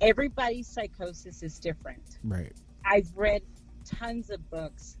 everybody's psychosis is different. Right. I've read tons of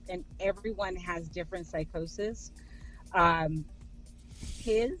books, and everyone has different psychosis.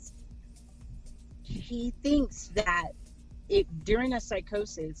 He thinks that during a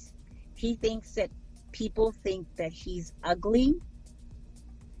psychosis, he thinks that people think that he's ugly,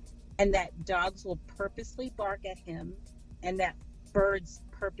 and that dogs will purposely bark at him, and that birds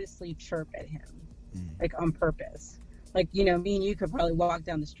purposely chirp at him, like on purpose. Like, you know, me and you could probably walk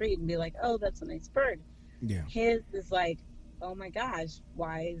down the street and be like, oh, that's a nice bird. Yeah. His is like, oh my gosh,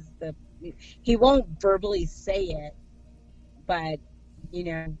 why is he won't verbally say it, but, you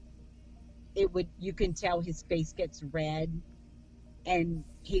know, you can tell his face gets red and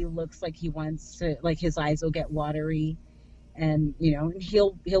he looks like he wants to, like his eyes will get watery. And, you know,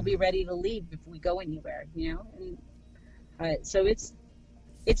 he'll be ready to leave if we go anywhere, you know? And so it's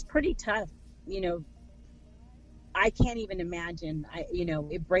pretty tough, you know. I can't even imagine,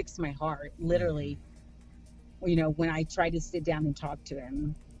 it breaks my heart, literally, you know, when I try to sit down and talk to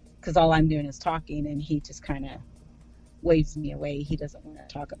him, because all I'm doing is talking, and he just kind of waves me away. He doesn't want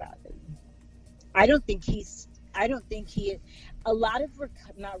to talk about it. I don't think a lot of,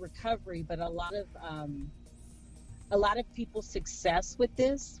 not recovery, but a lot of people's success with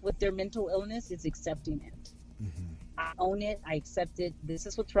their mental illness is accepting it. I own it. I accept it. This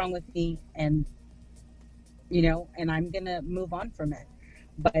is what's wrong with me. And, you know, and I'm going to move on from it.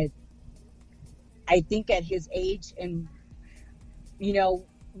 But I think at his age, and, you know,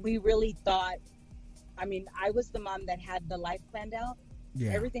 we really thought, I mean, I was the mom that had the life planned out.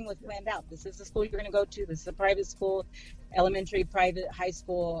 Yeah. Everything was planned out. This is the school you're going to go to. This is a private school, elementary, private, high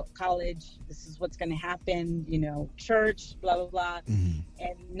school, college. This is what's going to happen, you know, church, blah, blah, blah.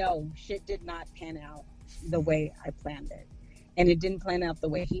 And no, shit did not pan out the way I planned it. And it didn't plan out the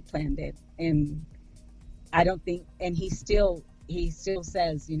way he planned it. And I don't think, and he still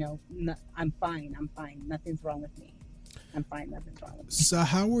says, you know, no, I'm fine. Nothing's wrong with me. I'm fine. Nothing's wrong with me. So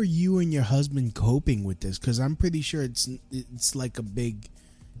how are you and your husband coping with this? Because I'm pretty sure it's like a big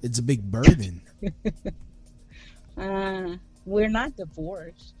burden. We're not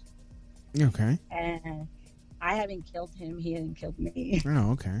divorced. Okay. And I haven't killed him. He hasn't killed me.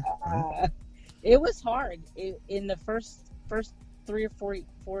 Oh, okay. It was hard in the first 3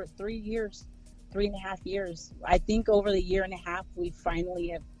 years, 3.5 years. I think over the year and a half, we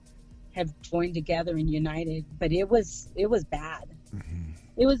finally have joined together and united. But it was bad.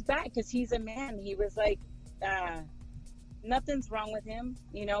 It was bad because he's a man. He was like, nothing's wrong with him.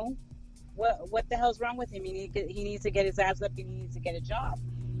 You know, what the hell's wrong with him? He needs to get his ass up and he needs to get a job.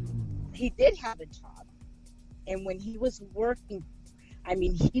 He did have a job. And when he was working, I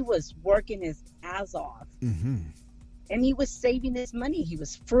mean, he was working his ass off. And he was saving his money. He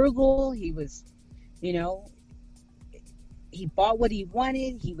was frugal. He was, you know, he bought what he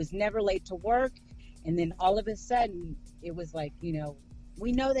wanted. He was never late to work. And then all of a sudden, it was like, you know,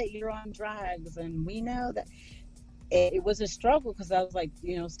 we know that you're on drugs, and we know that it was a struggle because I was like,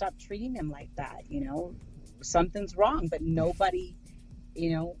 you know, stop treating him like that. You know, something's wrong, but nobody,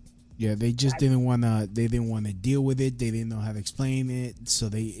 you know. Yeah, they just didn't want to. They didn't want to deal with it. They didn't know how to explain it. So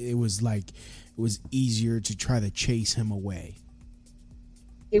it was easier to try to chase him away.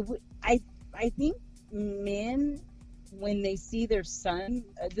 I think men, when they see their son,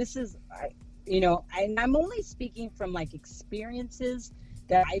 and I'm only speaking from like experiences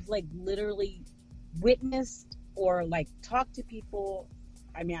that I've like literally witnessed or like talked to people.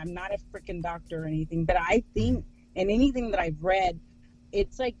 I mean, I'm not a freaking doctor or anything, but I think, and anything that I've read,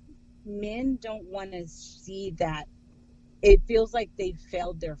 it's like men don't want to see that. It feels like they've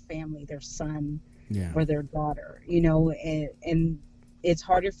failed their family, their son or their daughter, and it's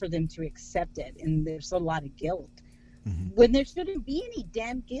harder for them to accept it. And there's a lot of guilt when there shouldn't be any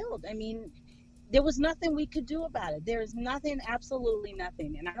damn guilt. I mean, there was nothing we could do about it. There's nothing, absolutely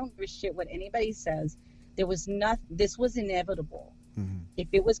nothing. And I don't give a shit what anybody says. There was nothing. This was inevitable. If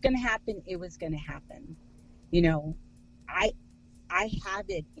it was going to happen, it was going to happen. I have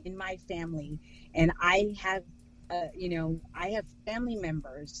it in my family, and I have, I have family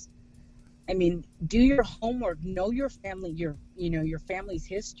members. I mean, do your homework, know your family, your family's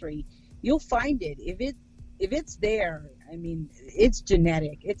history. You'll find it. If it's there, I mean, it's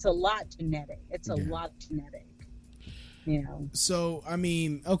genetic. It's a lot genetic. It's a lot genetic. So I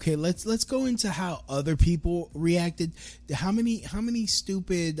mean, okay, let's go into how other people reacted. How many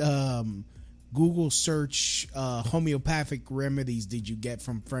stupid Google search homeopathic remedies did you get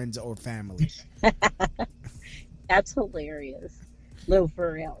from friends or family? That's hilarious. Little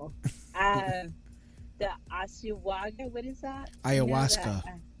for real. The ayahuasca, what is that? Ayahuasca.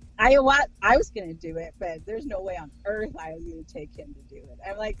 Ayahuasca. I was going to do it, but there's no way on earth I was going to take him to do it.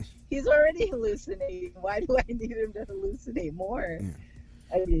 I'm like, he's already hallucinating. Why do I need him to hallucinate more?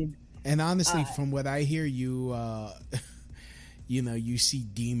 I mean, and honestly, from what I hear, you see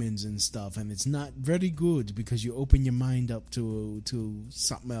demons and stuff, and it's not very good because you open your mind up to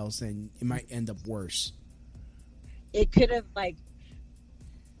something else, and it might end up worse. It could have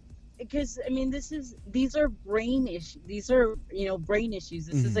because I mean, these are brain issues. These are brain issues.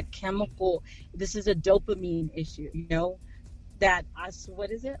 This is a chemical. This is a dopamine issue. That what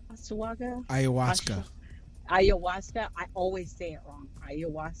is it? Ayahuasca. Ayahuasca. I always say it wrong.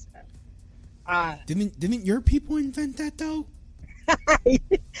 Ayahuasca. Didn't your people invent that though? I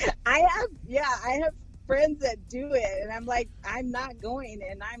have friends that do it, and I'm like, I'm not going,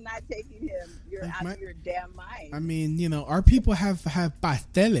 and I'm not taking him. You're out of your damn mind. I mean, our people have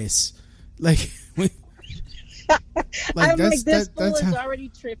pasteles, like. I'm like, this fool is already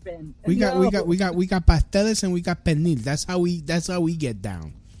tripping. We got pasteles and we got pernil. That's how we get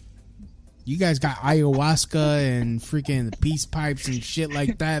down. You guys got ayahuasca and freaking peace pipes and shit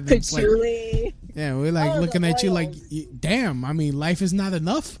like that. Patchouli. Yeah, we're like looking at you like, damn. I mean, life is not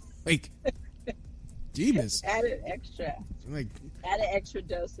enough. Like, Jeebus. Add an extra. Like, add an extra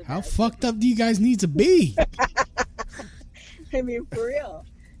dose of how fucked up do you guys need to be? I mean, for real.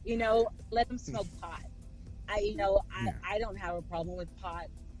 Let them smoke pot. I don't have a problem with pot.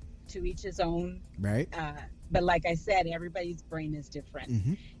 To each his own. Right. But like I said, everybody's brain is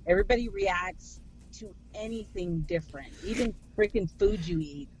different. Everybody reacts to anything different. Even freaking food you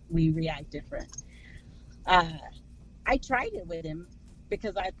eat, we react different. I tried it with him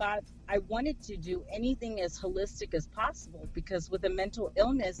because I thought I wanted to do anything as holistic as possible, because with a mental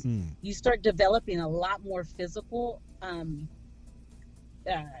illness, you start developing a lot more physical,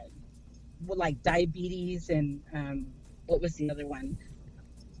 like diabetes and what was the other one?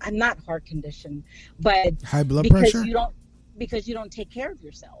 I'm not heart condition, but high blood pressure. Because you don't take care of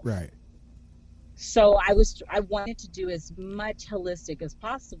yourself. Right. So I wanted to do as much holistic as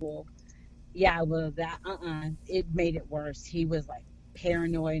possible. Yeah, well, that it made it worse. He was like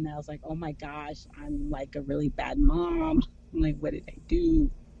paranoid, and I was like, oh my gosh, I'm like a really bad mom. I'm like, what did I do?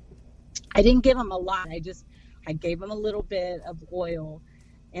 I didn't give him a lot. I gave him a little bit of oil,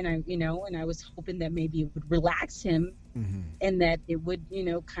 and I was hoping that maybe it would relax him, and that it would,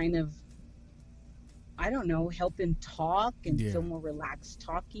 kind of, I don't know, help him talk and feel more relaxed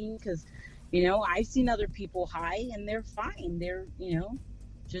talking. Because, I've seen other people high and they're fine. They're,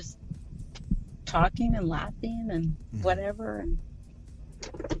 just talking and laughing and whatever. And,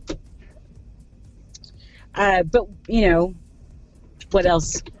 but, what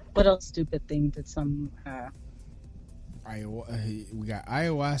else stupid thing did some, we got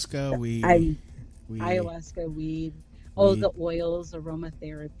ayahuasca, ayahuasca, weed. Oh, the oils,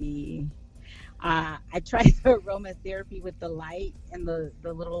 aromatherapy. I tried the aromatherapy with the light and the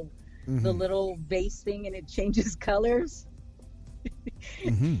little vase thing, and it changes colors.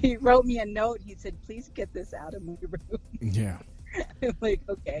 He wrote me a note. He said, "Please get this out of my room." Yeah. I'm like,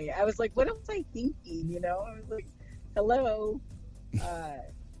 okay. I was like, what was I thinking? I was like, hello.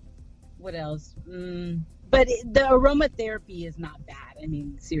 What else? But the aromatherapy is not bad. I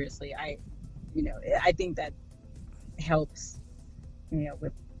mean, seriously, I think that helps,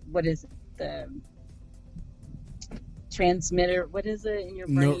 with, what is it? transmitter. What is it in your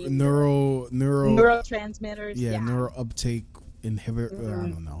brain? Neurotransmitters. Yeah, neural uptake inhibitor. Mm-hmm. I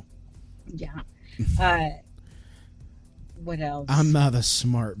don't know. Yeah. What else? I'm not a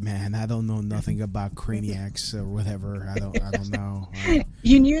smart man. I don't know nothing about craniacs or whatever. I don't know.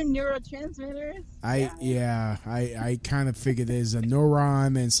 You knew neurotransmitters? I kind of figured there's a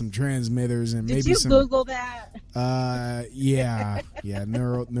neuron and some transmitters and maybe some. Did you Google that?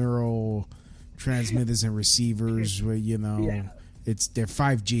 Neural transmitters and receivers. Where they're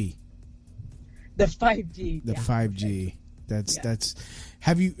 5G. The 5G. The 5G. That's.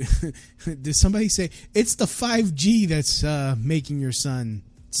 Have you? Did somebody say it's the 5G that's making your son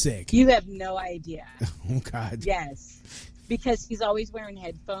sick? You have no idea. Oh God. Yes, because he's always wearing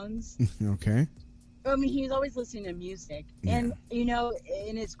headphones. Okay. I mean, he's always listening to music, and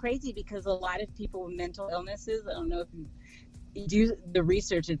and it's crazy because a lot of people with mental illnesses. I don't know if you do the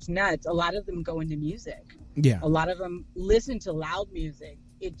research. It's nuts. A lot of them go into music. Yeah. A lot of them listen to loud music.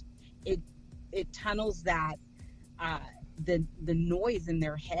 It tunnels that. The noise in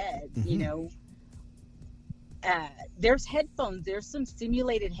their head, mm-hmm. There's headphones. There's some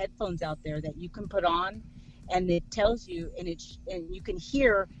simulated headphones out there that you can put on, and it tells you, and you can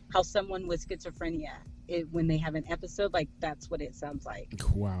hear how someone with schizophrenia, when they have an episode, like that's what it sounds like.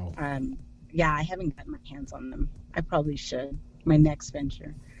 Wow. Yeah, I haven't gotten my hands on them. I probably should. My next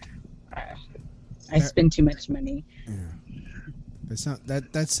venture. I spend too much money. Yeah.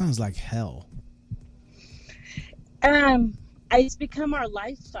 That sounds like hell. It's become our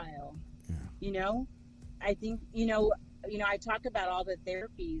lifestyle. Yeah. I think I talk about all the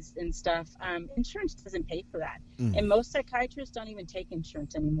therapies and stuff. Insurance doesn't pay for that, and most psychiatrists don't even take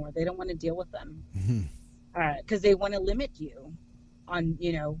insurance anymore. They don't want to deal with them because they want to limit you on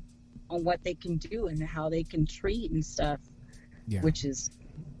on what they can do and how they can treat and stuff. Yeah. Which is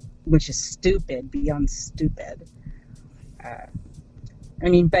stupid, beyond stupid.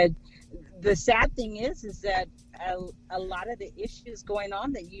 But the sad thing is that a lot of the issues going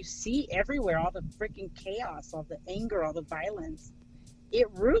on that you see everywhere, all the freaking chaos, all the anger, all the violence, it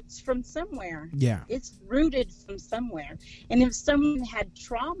roots from somewhere. Yeah. It's rooted from somewhere. And if someone had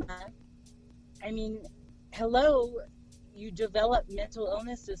trauma, you develop mental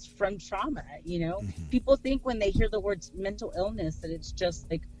illnesses from trauma, Mm-hmm. People think when they hear the words mental illness that it's just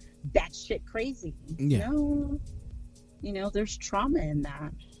like batshit crazy. Yeah. No, there's trauma in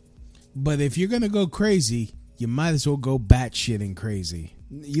that. But if you're gonna go crazy, you might as well go batshit and crazy.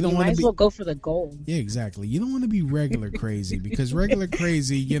 You don't want to might as well go for the gold. Yeah, exactly. You don't want to be regular crazy because regular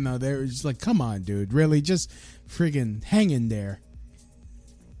crazy, they're just like, come on, dude, really, just friggin' hang in there.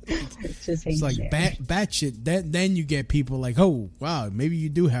 It's like batshit. Then you get people like, oh wow, maybe you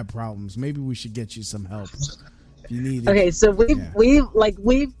do have problems. Maybe we should get you some help. If you need it. Okay, so we've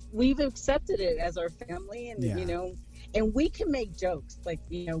accepted it as our family, and and we can make jokes. Like,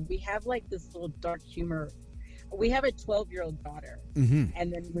 we have like this little dark humor. We have a 12-year-old daughter, mm-hmm.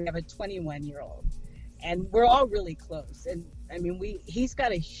 and then we have a 21-year-old, and we're all really close. And he's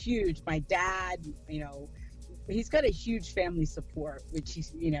got a huge, my dad, he's got a huge family support, which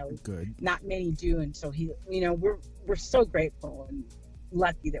he's, good. Not many do. And so we're so grateful and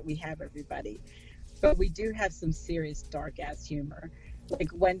lucky that we have everybody. But we do have some serious dark ass humor.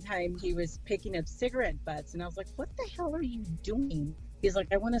 Like one time he was picking up cigarette butts, and I was like, what the hell are you doing? He's like,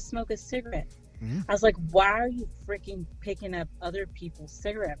 I want to smoke a cigarette. Mm-hmm. I was like, why are you freaking picking up other people's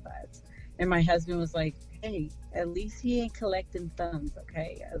cigarette butts? And my husband was like, hey, at least he ain't collecting thumbs,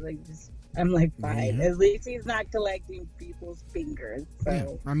 okay? I was like, I'm like, fine. Mm-hmm. At least he's not collecting people's fingers.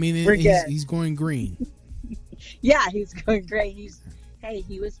 So yeah. He's going green. Yeah, he's going great. He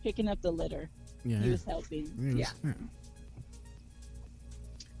was picking up the litter. Yeah. He was helping. Yeah.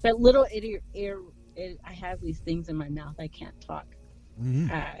 But little I have these things in my mouth. I can't talk.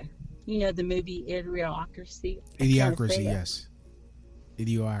 Mm-hmm. The movie Idiocracy? Idiocracy, yes.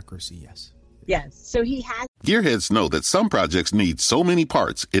 Idiocracy, yes. Yes. So he has. Gearheads know that some projects need so many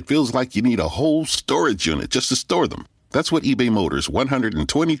parts, it feels like you need a whole storage unit just to store them. That's what eBay Motors'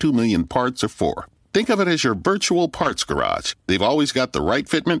 122 million parts are for. Think of it as your virtual parts garage. They've always got the right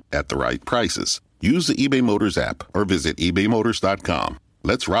fitment at the right prices. Use the eBay Motors app or visit ebaymotors.com.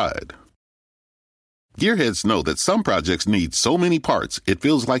 Let's ride. Gearheads know that some projects need so many parts, it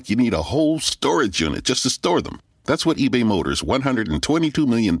feels like you need a whole storage unit just to store them. That's what eBay Motors' 122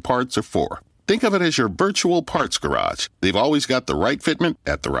 million parts are for. Think of it as your virtual parts garage. They've always got the right fitment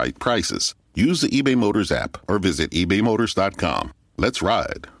at the right prices. Use the eBay Motors app or visit ebaymotors.com. Let's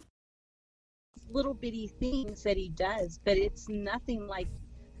ride. Little bitty things that he does, but it's nothing like,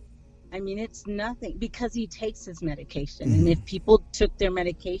 it's nothing because he takes his medication. Mm-hmm. And if people took their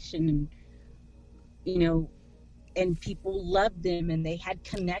medication and, and people loved them, and they had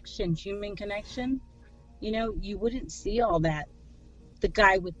connection, human connection. You know, you wouldn't see all that. The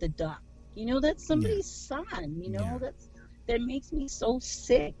guy with the duck, you know, that's somebody's son. You know, that makes me so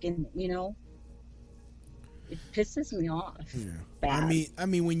sick, and you know, it pisses me off. Bad. I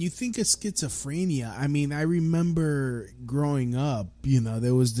mean, when you think of schizophrenia, I mean, I remember growing up, you know,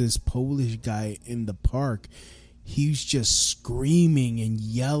 there was this Polish guy in the park. He was just screaming and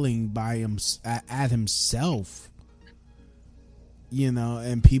yelling by at himself, you know,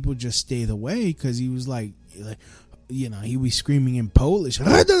 and people just stayed away because he was like, you know, he was screaming in Polish.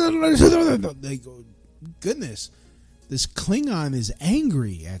 Like, goodness, this Klingon is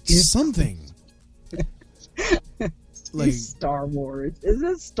angry at something. Like Star Wars. Is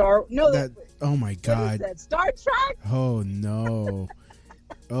it Star? No. That, oh my God. What is that? Star Trek? Oh no.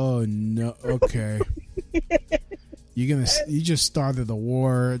 Oh no. Okay. You just started the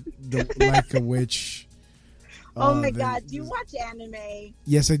war, like a witch. Oh my God. Do you watch anime?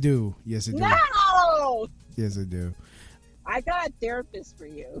 Yes, I do. Yes, I do. No. Yes, I do. I got a therapist for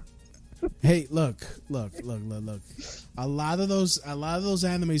you. Hey, look. A lot of those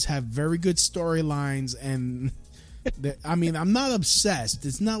animes have very good storylines, and I mean, I'm not obsessed.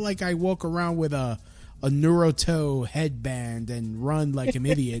 It's not like I walk around with a Naruto headband and run like an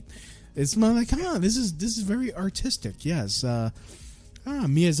idiot. It's more like, this is very artistic. Yes.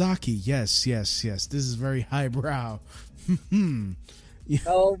 Miyazaki. Yes. This is very highbrow. Yeah.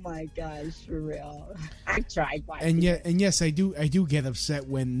 Oh my gosh, for real. I tried watching and yes, I do get upset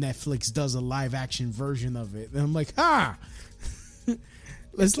when Netflix does a live action version of it. And I'm like,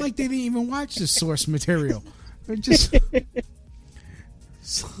 it's like they didn't even watch the source material. They're just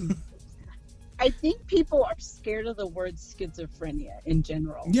I think people are scared of the word schizophrenia in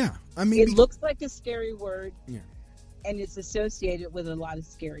general. Yeah. I mean, it looks like a scary word. Yeah. And it's associated with a lot of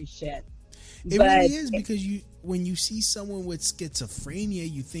scary shit. It really is, because when you see someone with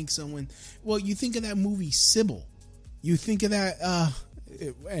schizophrenia, you think you think of that movie Sybil. You think of that,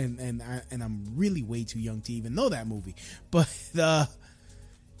 and I'm really way too young to even know that movie, but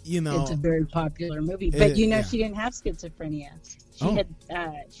you know, it's a very popular movie. But you know, she didn't have schizophrenia.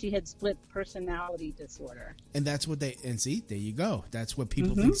 She had split personality disorder. And that's what see, there you go. That's what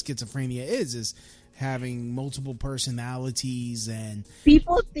people think schizophrenia is having multiple personalities, and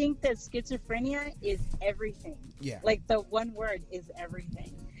people think that schizophrenia is everything. Yeah. Like the one word is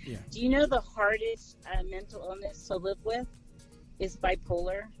everything. Yeah. Do you know the hardest mental illness to live with is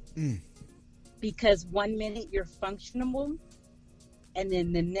bipolar? Because 1 minute you're functional, and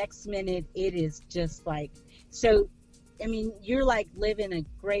then the next minute it is just like, so, I mean, you're like living a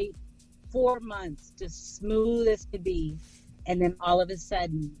great 4 months, just smooth as could be. And then all of a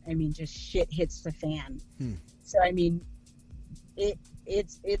sudden, I mean, just shit hits the fan. So, I mean,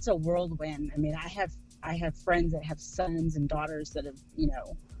 it's a whirlwind. I mean, I have friends that have sons and daughters that have, you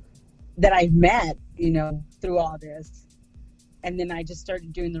know, that I've met, you know, through all this. And then I just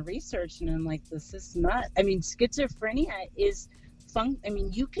started doing the research, and I'm like, this is not, I mean, schizophrenia is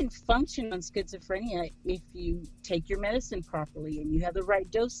you can function on schizophrenia if you take your medicine properly and you have the right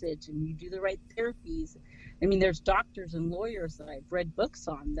dosage and you do the right therapies. I mean, there's doctors and lawyers that I've read books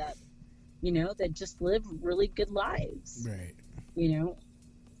on that, you know, that just live really good lives. Right. You know,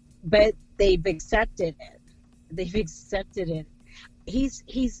 but they've accepted it.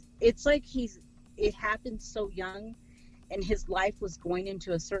 It's like it happened so young, and his life was going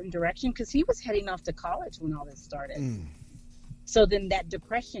into a certain direction because he was heading off to college when all this started. So then that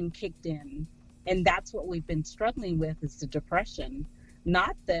depression kicked in, and that's what we've been struggling with, is the depression,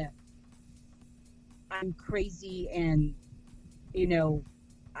 not the I'm crazy and, you know,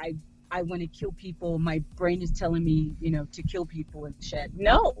 I want to kill people. My brain is telling me, you know, to kill people and shit.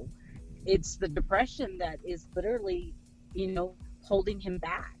 No, it's the depression that is literally, you know, holding him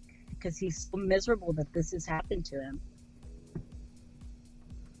back because he's so miserable that this has happened to him.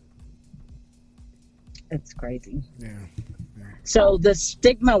 It's crazy. Yeah. So the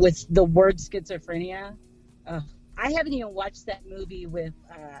stigma with the word schizophrenia, I haven't even watched that movie with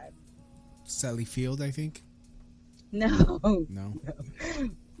Sally Field, I think. No,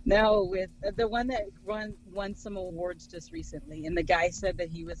 with the one that won some awards just recently, and the guy said that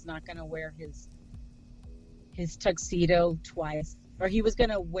he was not going to wear his tuxedo twice, or he was going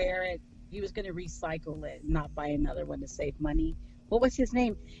to wear it. He was going to recycle it, not buy another one to save money. What was his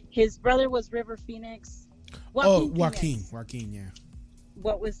name? His brother was River Phoenix. Joaquin, yeah.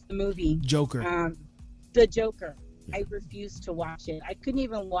 What was the movie? Joker. The Joker. Yeah. I refused to watch it. I couldn't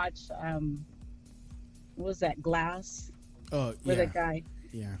even watch, what was that, Glass? Oh, with a guy.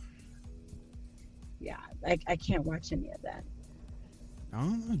 Yeah. Yeah, I can't watch any of that. I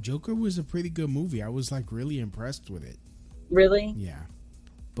don't know. Joker was a pretty good movie. I was like really impressed with it. Really? Yeah.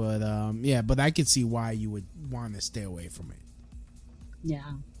 But but I could see why you would want to stay away from it.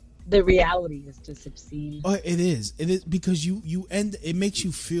 Yeah. The reality is just obscene. Oh, it is. It is because it makes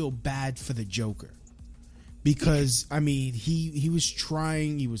you feel bad for the Joker. Because I mean, he was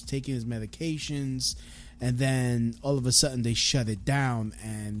taking his medications, and then all of a sudden they shut it down,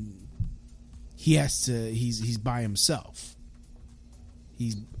 and he's by himself.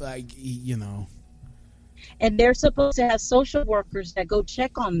 He's like, And they're supposed to have social workers that go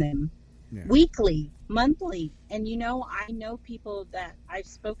check on them weekly, monthly. And I know people that I've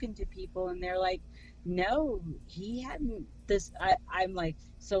spoken to people, and they're like, no, he hadn't this. I'm like,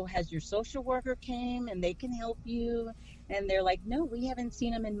 so has your social worker came and they can help you? And they're like, no, we haven't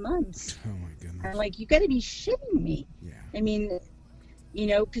seen him in months. Oh my goodness. I'm like, you got to be shitting me. Yeah. I mean,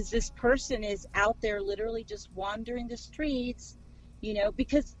 because this person is out there literally just wandering the streets,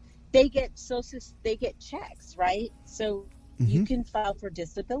 because they get checks, right? So you can file for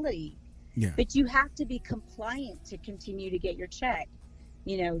disability. Yeah. But you have to be compliant to continue to get your check.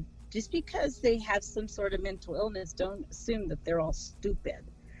 Just because they have some sort of mental illness, don't assume that they're all stupid.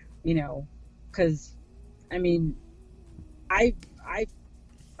 Because I mean, I've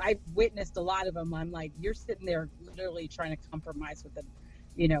witnessed a lot of them. I'm like, you're sitting there literally trying to compromise with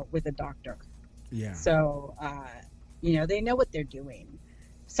a doctor. Yeah. So they know what they're doing.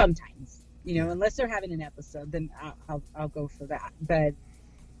 Sometimes, unless they're having an episode, then I'll go for that. But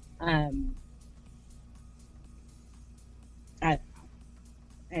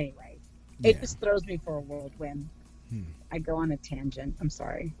anyway, it just throws me for a whirlwind. I go on a tangent. I'm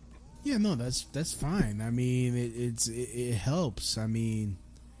sorry. Yeah, no, that's fine. I mean, it helps. I mean,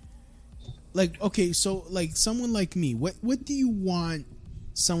 like, okay, so like someone like me, what do you want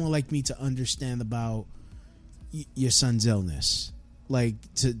someone like me to understand about your son's illness? Like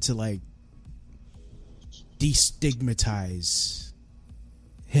to like destigmatize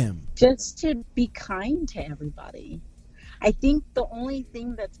him. Just to be kind to everybody. I think the only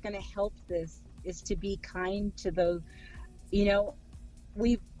thing that's going to help this is to be kind to those,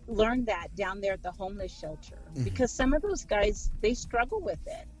 we've learned that down there at the homeless shelter, because some of those guys, they struggle with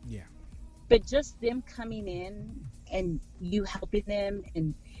it. Yeah. But just them coming in and you helping them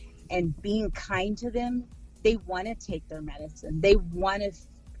and being kind to them, they want to take their medicine. They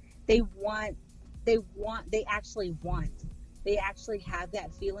actually have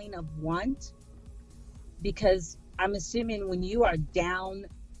that feeling of want, because I'm assuming when you are down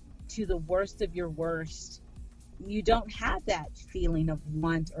to the worst of your worst, you don't have that feeling of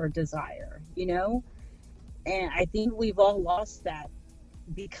want or desire, and I think we've all lost that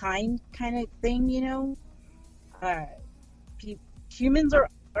be kind kind of thing. Humans are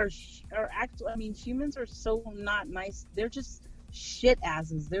actually, I mean, humans are so not nice. They're just shit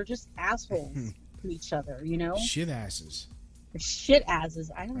asses. They're just assholes to each other, Shit asses. Shit asses.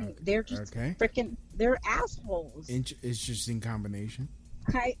 I don't know. They're just freaking. They're assholes. Interesting combination.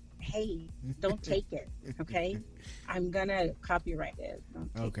 Hey, don't take it. Okay, I'm gonna copyright it.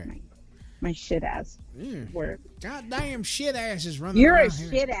 Don't take my shit ass word. Goddamn shit ass is running. You're around a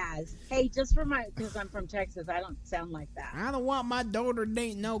shit ass. Hey, just for because I'm from Texas, I don't sound like that. I don't want my daughter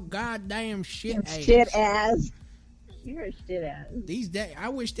dating no goddamn shit ass. Shit ass. You're a shit ass. These days, I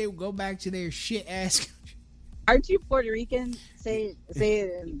wish they would go back to their shit ass. Aren't you Puerto Rican? Say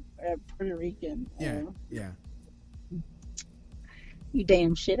it in Puerto Rican. Yeah. You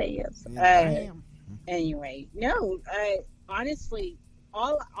damn shit ass. Damn. Anyway, no. Honestly,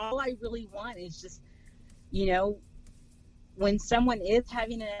 all I really want is just, when someone is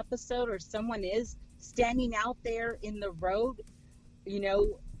having an episode or someone is standing out there in the road,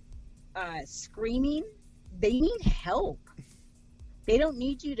 screaming, they need help. They don't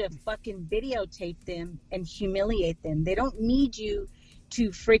need you to fucking videotape them and humiliate them. They don't need you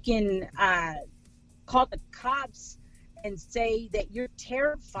to freaking call the cops and say that you're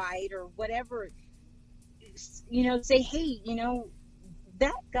terrified or whatever. Say, hey,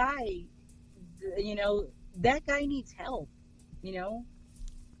 that guy needs help.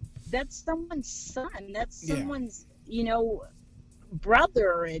 That's someone's son. That's someone's,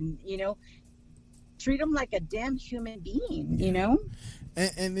 brother, and, treat them like a damn human being,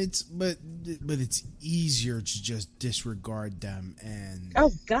 And it's but it's easier to just disregard them and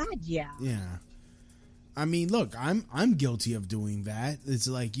oh god, yeah. I mean, look, I'm guilty of doing that. It's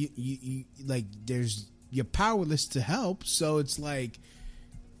like you like you're powerless to help, so it's like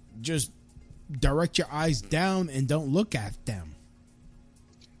just direct your eyes down and don't look at them.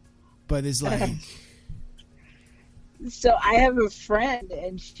 But it's like so I have a friend,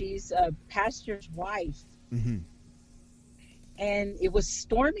 and she's a pastor's wife. Mm-hmm. And it was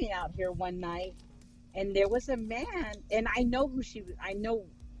storming out here one night, and there was a man, and I know who she was.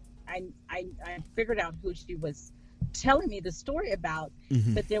 I figured out who she was telling me the story about.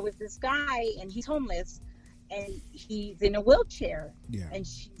 But there was this guy, and he's homeless, and he's in a wheelchair. Yeah. And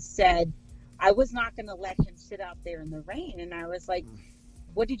she said, I was not going to let him sit out there in the rain. And I was like,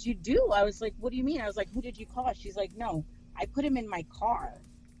 what did you do? I was like, what do you mean? I was like, who did you call? She's like, no, I put him in my car.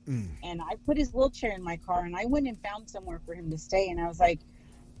 And I put his wheelchair in my car, and I went and found somewhere for him to stay. And I was like,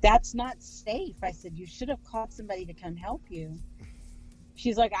 that's not safe. I said, you should have called somebody to come help you.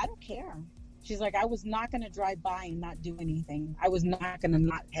 She's like, I don't care. She's like, I was not going to drive by and not do anything. I was not going to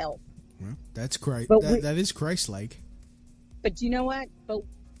not help. Well, that's Christ. That is Christ-like. But you know what? But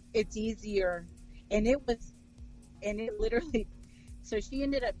it's easier. And it literally, so she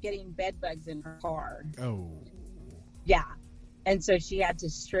ended up getting bed bugs in her car. Oh. Yeah. And so she had to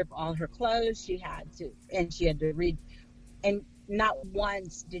strip all her clothes. She had to read. And not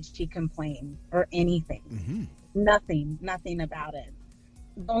once did she complain or anything. Nothing about it.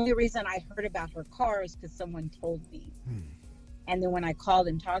 The only reason I heard about her car is because someone told me. And then when I called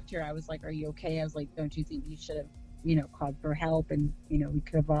and talked to her, I was like, are you okay? I was like, don't you think you should have, called for help? And, we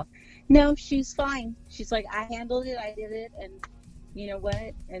could have all. No, she's fine. She's like, I handled it. I did it. And you know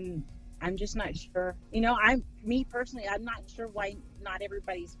what? And I'm just not sure. Me personally, I'm not sure why not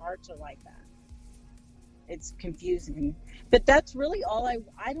everybody's hearts are like that. It's confusing. But that's really all I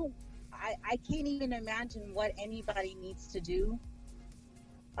can't even imagine what anybody needs to do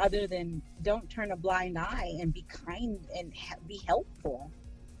other than don't turn a blind eye and be kind and be helpful.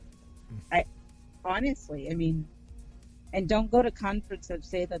 Honestly, and don't go to conferences that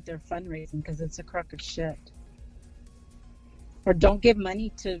say that they're fundraising, because it's a crock of shit. Or don't give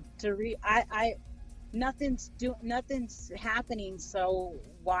money to nothing's happening, so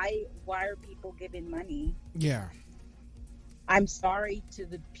why are people giving money? Yeah. I'm sorry to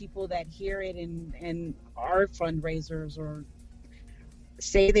the people that hear it and are fundraisers or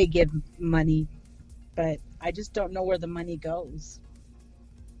say they give money, but I just don't know where the money goes.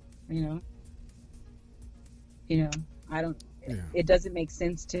 I don't. Yeah. It doesn't make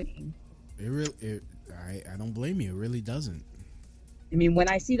sense to me. I don't blame you. It really doesn't. When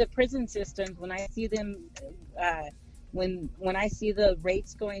I see the prison systems, when I see them, when I see the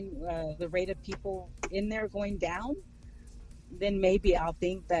rates going, the rate of people in there going down, then maybe I'll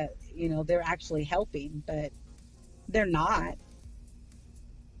think that they're actually helping, but they're not.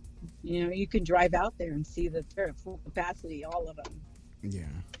 You can drive out there and see that they're at full capacity, all of them. Yeah.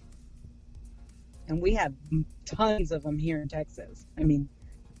 And we have tons of them here in Texas.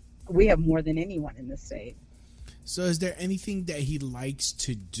 We have more than anyone in the state. So is there anything that he likes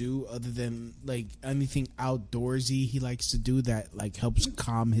to do other than anything outdoorsy he likes to do that helps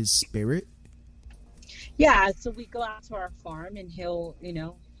calm his spirit? Yeah, so we go out to our farm and he'll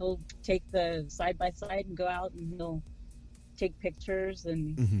take the side-by-side and go out and he'll take pictures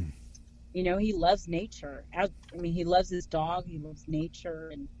and he loves nature. He loves his dog, he loves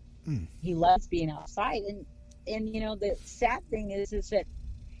nature, and he loves being outside. And the sad thing is that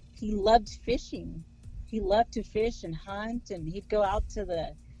he loved fishing. He loved to fish and hunt, and he'd go out to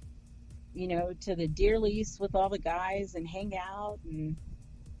the deer lease with all the guys and hang out.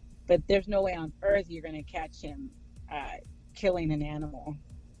 But there's no way on earth you're going to catch him killing an animal.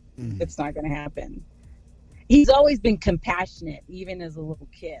 It's not going to happen. He's always been compassionate, even as a little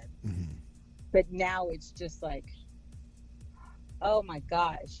kid. But now it's just like, oh my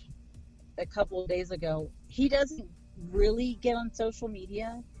gosh. A couple of days ago, he doesn't really get on social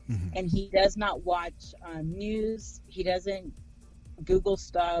media. And he does not watch news. He doesn't Google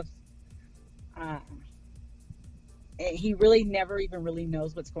stuff. He really never even really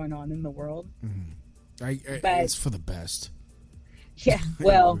knows what's going on in the world. But it's for the best. Yeah,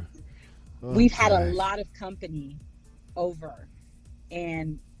 well, we've had a lot of company over,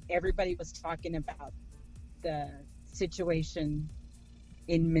 and everybody was talking about the situation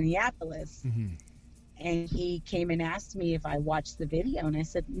in Minneapolis. And he came and asked me if I watched the video, and I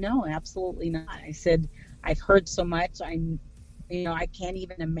said, no, absolutely not. I said, I've heard so much, I can't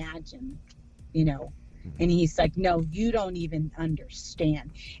even imagine, And he's like, no, you don't even understand.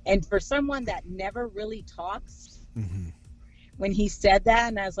 And for someone that never really talks, when he said that,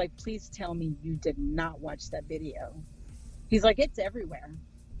 and I was like, please tell me you did not watch that video. He's like, it's everywhere.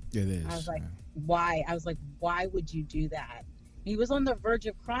 It is. I was like, why? I was like, why would you do that? He was on the verge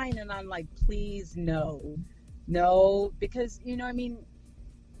of crying, and I'm like, please, no, because,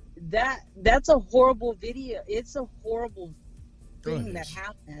 that's a horrible video. It's a horrible thing that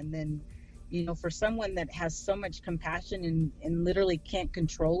happened. And, for someone that has so much compassion and literally can't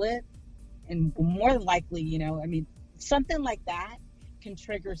control it, and more than likely, something like that can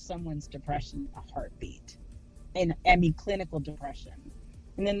trigger someone's depression, a heartbeat, and I mean clinical depression,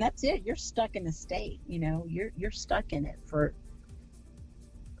 and then that's it. You're stuck in a state. You're stuck in it for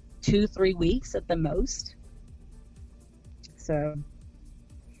 2-3 weeks at the most. So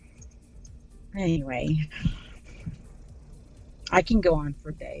anyway, I can go on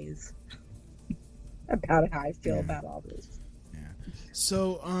for days about how I feel about all this. Yeah.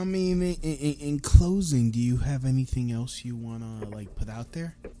 So, I mean, in closing, do you have anything else you want to like put out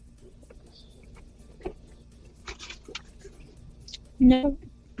there? No,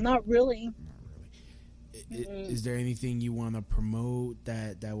 not really. Is there anything you want to promote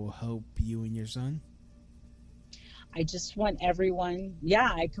that will help you and your son? I just want everyone.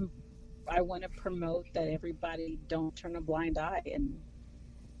 I want to promote that everybody don't turn a blind eye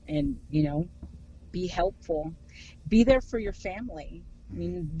and be helpful, be there for your family. I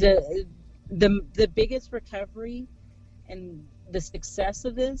mean, the biggest recovery and the success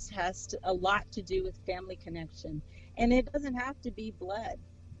of this has a lot to do with family connection, and it doesn't have to be blood.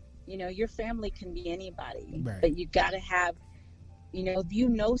 Your family can be anybody, right. But you got to have, if you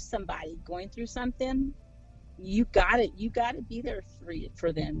know somebody going through something, you got to be there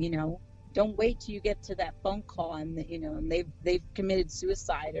for them. Don't wait till you get to that phone call and and they've committed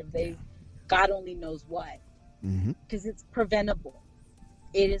suicide, or God only knows what, because it's preventable.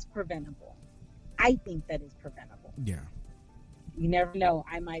 It is preventable. I think that is preventable. Yeah. You never know.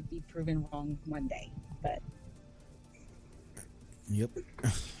 I might be proven wrong one day, but. Yep.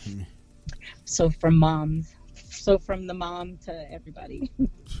 So from the mom to everybody.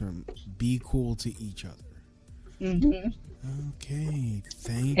 Be cool to each other. Okay,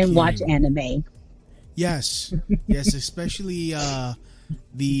 thank you. And watch anime. Yes, especially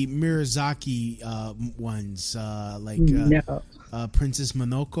the Miyazaki ones, like Princess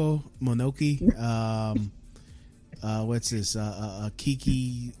Mononoke. What's this?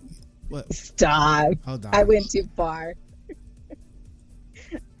 Kiki. What? Stop! Hold on. I went too far.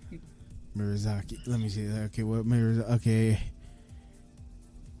 Miyazaki. Let me see. Okay, what Miyazaki?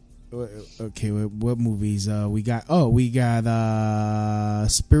 Okay, what movies we got? Oh, we got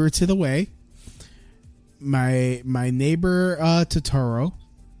Spirited Away, my neighbor Totoro,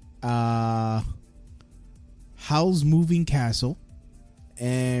 Howl's Moving Castle,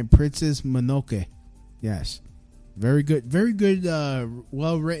 and Princess Mononoke. Yes, very good,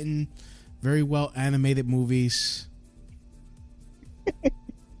 well written, very well animated movies.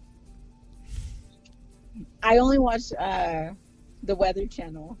 I only watch the Weather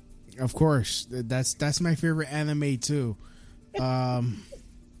Channel. Of course, that's my favorite anime too. I'm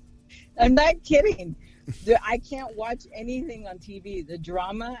not kidding. I can't watch anything on TV. The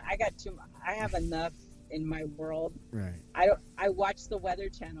drama, I have enough in my world. Right. I watch the Weather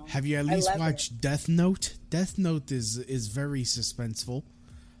Channel. Have you at least watched Death Note? Death Note is very suspenseful.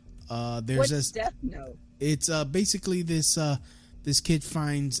 What's Death Note? It's basically this kid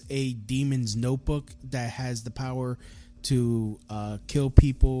finds a demon's notebook that has the power to kill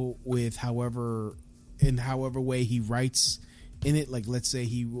people with however way he writes in it. Like, let's say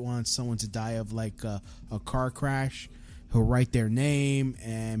he wants someone to die of like a car crash, he'll write their name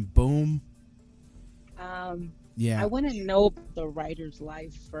and boom. Yeah, I want to know about the writer's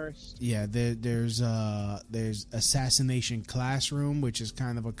life first. Yeah, there's Assassination Classroom, which is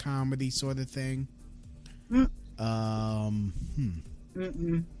kind of a comedy sort of thing.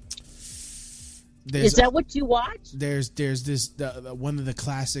 Is that what you watch? There's this one of the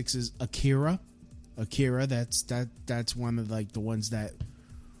classics is Akira. That's one of like the ones that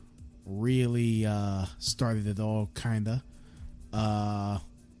really started it all, kinda.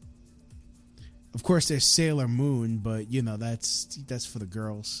 Of course, there's Sailor Moon, but that's for the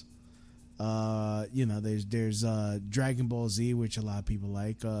girls. There's Dragon Ball Z, which a lot of people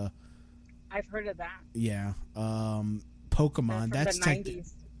like. I've heard of that. Yeah. Pokemon. That's the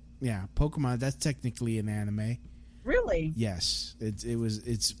 90s. Yeah, Pokemon. That's technically an anime. Really? Yes.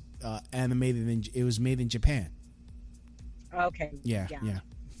 It's animated it was made in Japan. Okay. Yeah.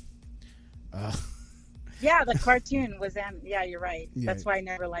 Yeah, the cartoon was yeah, you're right. Yeah. That's why I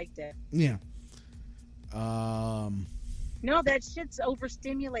never liked it. Yeah. No, that shit's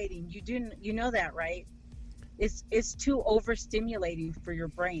overstimulating. You know that, right? It's too overstimulating for your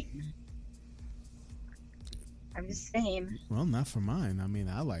brain. I'm just saying. Well, not for mine. I mean,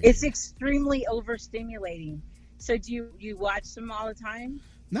 I like it's extremely overstimulating. So do you watch them all the time?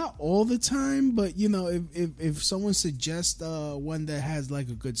 Not all the time, but if someone suggests one that has like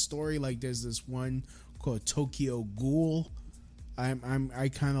a good story, like there's this one called Tokyo Ghoul, I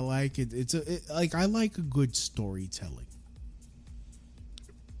kind of like it. I like a good storytelling.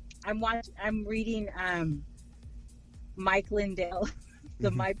 I'm reading Mike Lindell,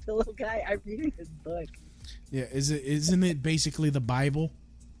 the My Pillow guy. I'm reading his book. Yeah, isn't it basically the Bible?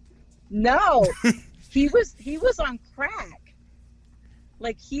 No, he was on crack.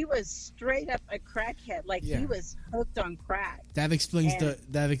 Like, he was straight up a crackhead. Like, he was hooked on crack. That explains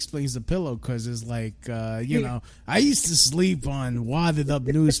the pillow, because it's like, you know, I used to sleep on wadded up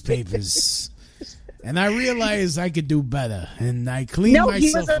newspapers, and I realized I could do better, and I cleaned myself up. No,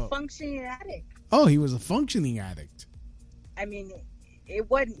 he was a functioning addict. Oh, he was a functioning addict. I mean, it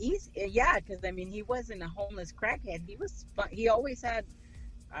wasn't easy. Yeah, because, I mean, he wasn't a homeless crackhead. He always had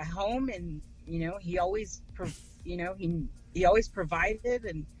a home, and, you know, he always provided.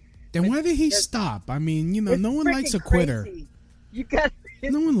 And then why did he stop? I mean, you know, no one likes a quitter.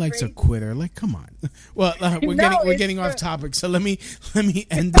 No one likes a quitter. Like, come on. Well, we're getting off topic. So let me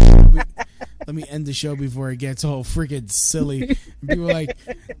end the show before it gets all freaking silly. People are like,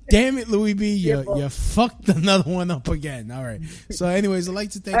 damn it, Louis B, you fucked another one up again. All right. So, anyways, I'd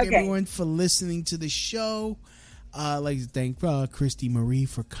like to thank everyone for listening to the show. I'd like to thank Christy Marie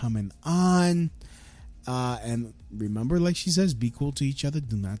for coming on. And remember, like she says, be cool to each other.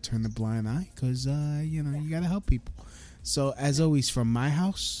 Do not turn a blind eye, because, you know, you got to help people. So, as always, from my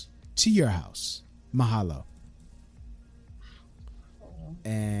house to your house, mahalo.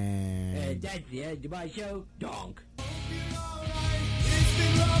 And that's the end of my show. Donk.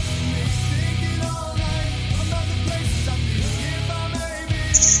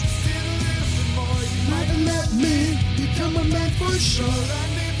 Let me become a man for sure.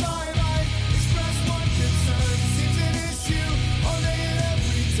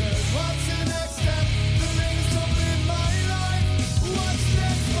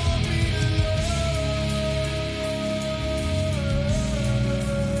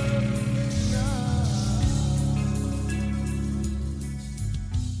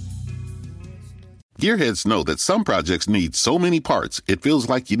 Gearheads know that some projects need so many parts, it feels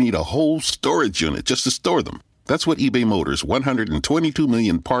like you need a whole storage unit just to store them. That's what eBay Motors' 122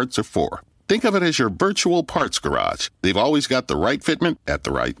 million parts are for. Think of it as your virtual parts garage. They've always got the right fitment at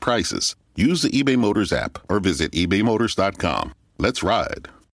the right prices. Use the eBay Motors app or visit ebaymotors.com. Let's ride.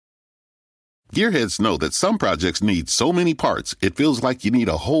 Gearheads know that some projects need so many parts, it feels like you need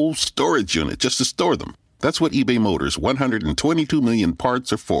a whole storage unit just to store them. That's what eBay Motors' 122 million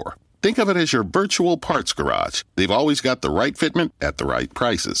parts are for. Think of it as your virtual parts garage. They've always got the right fitment at the right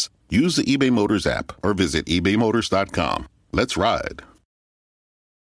prices. Use the eBay Motors app or visit ebaymotors.com. Let's ride.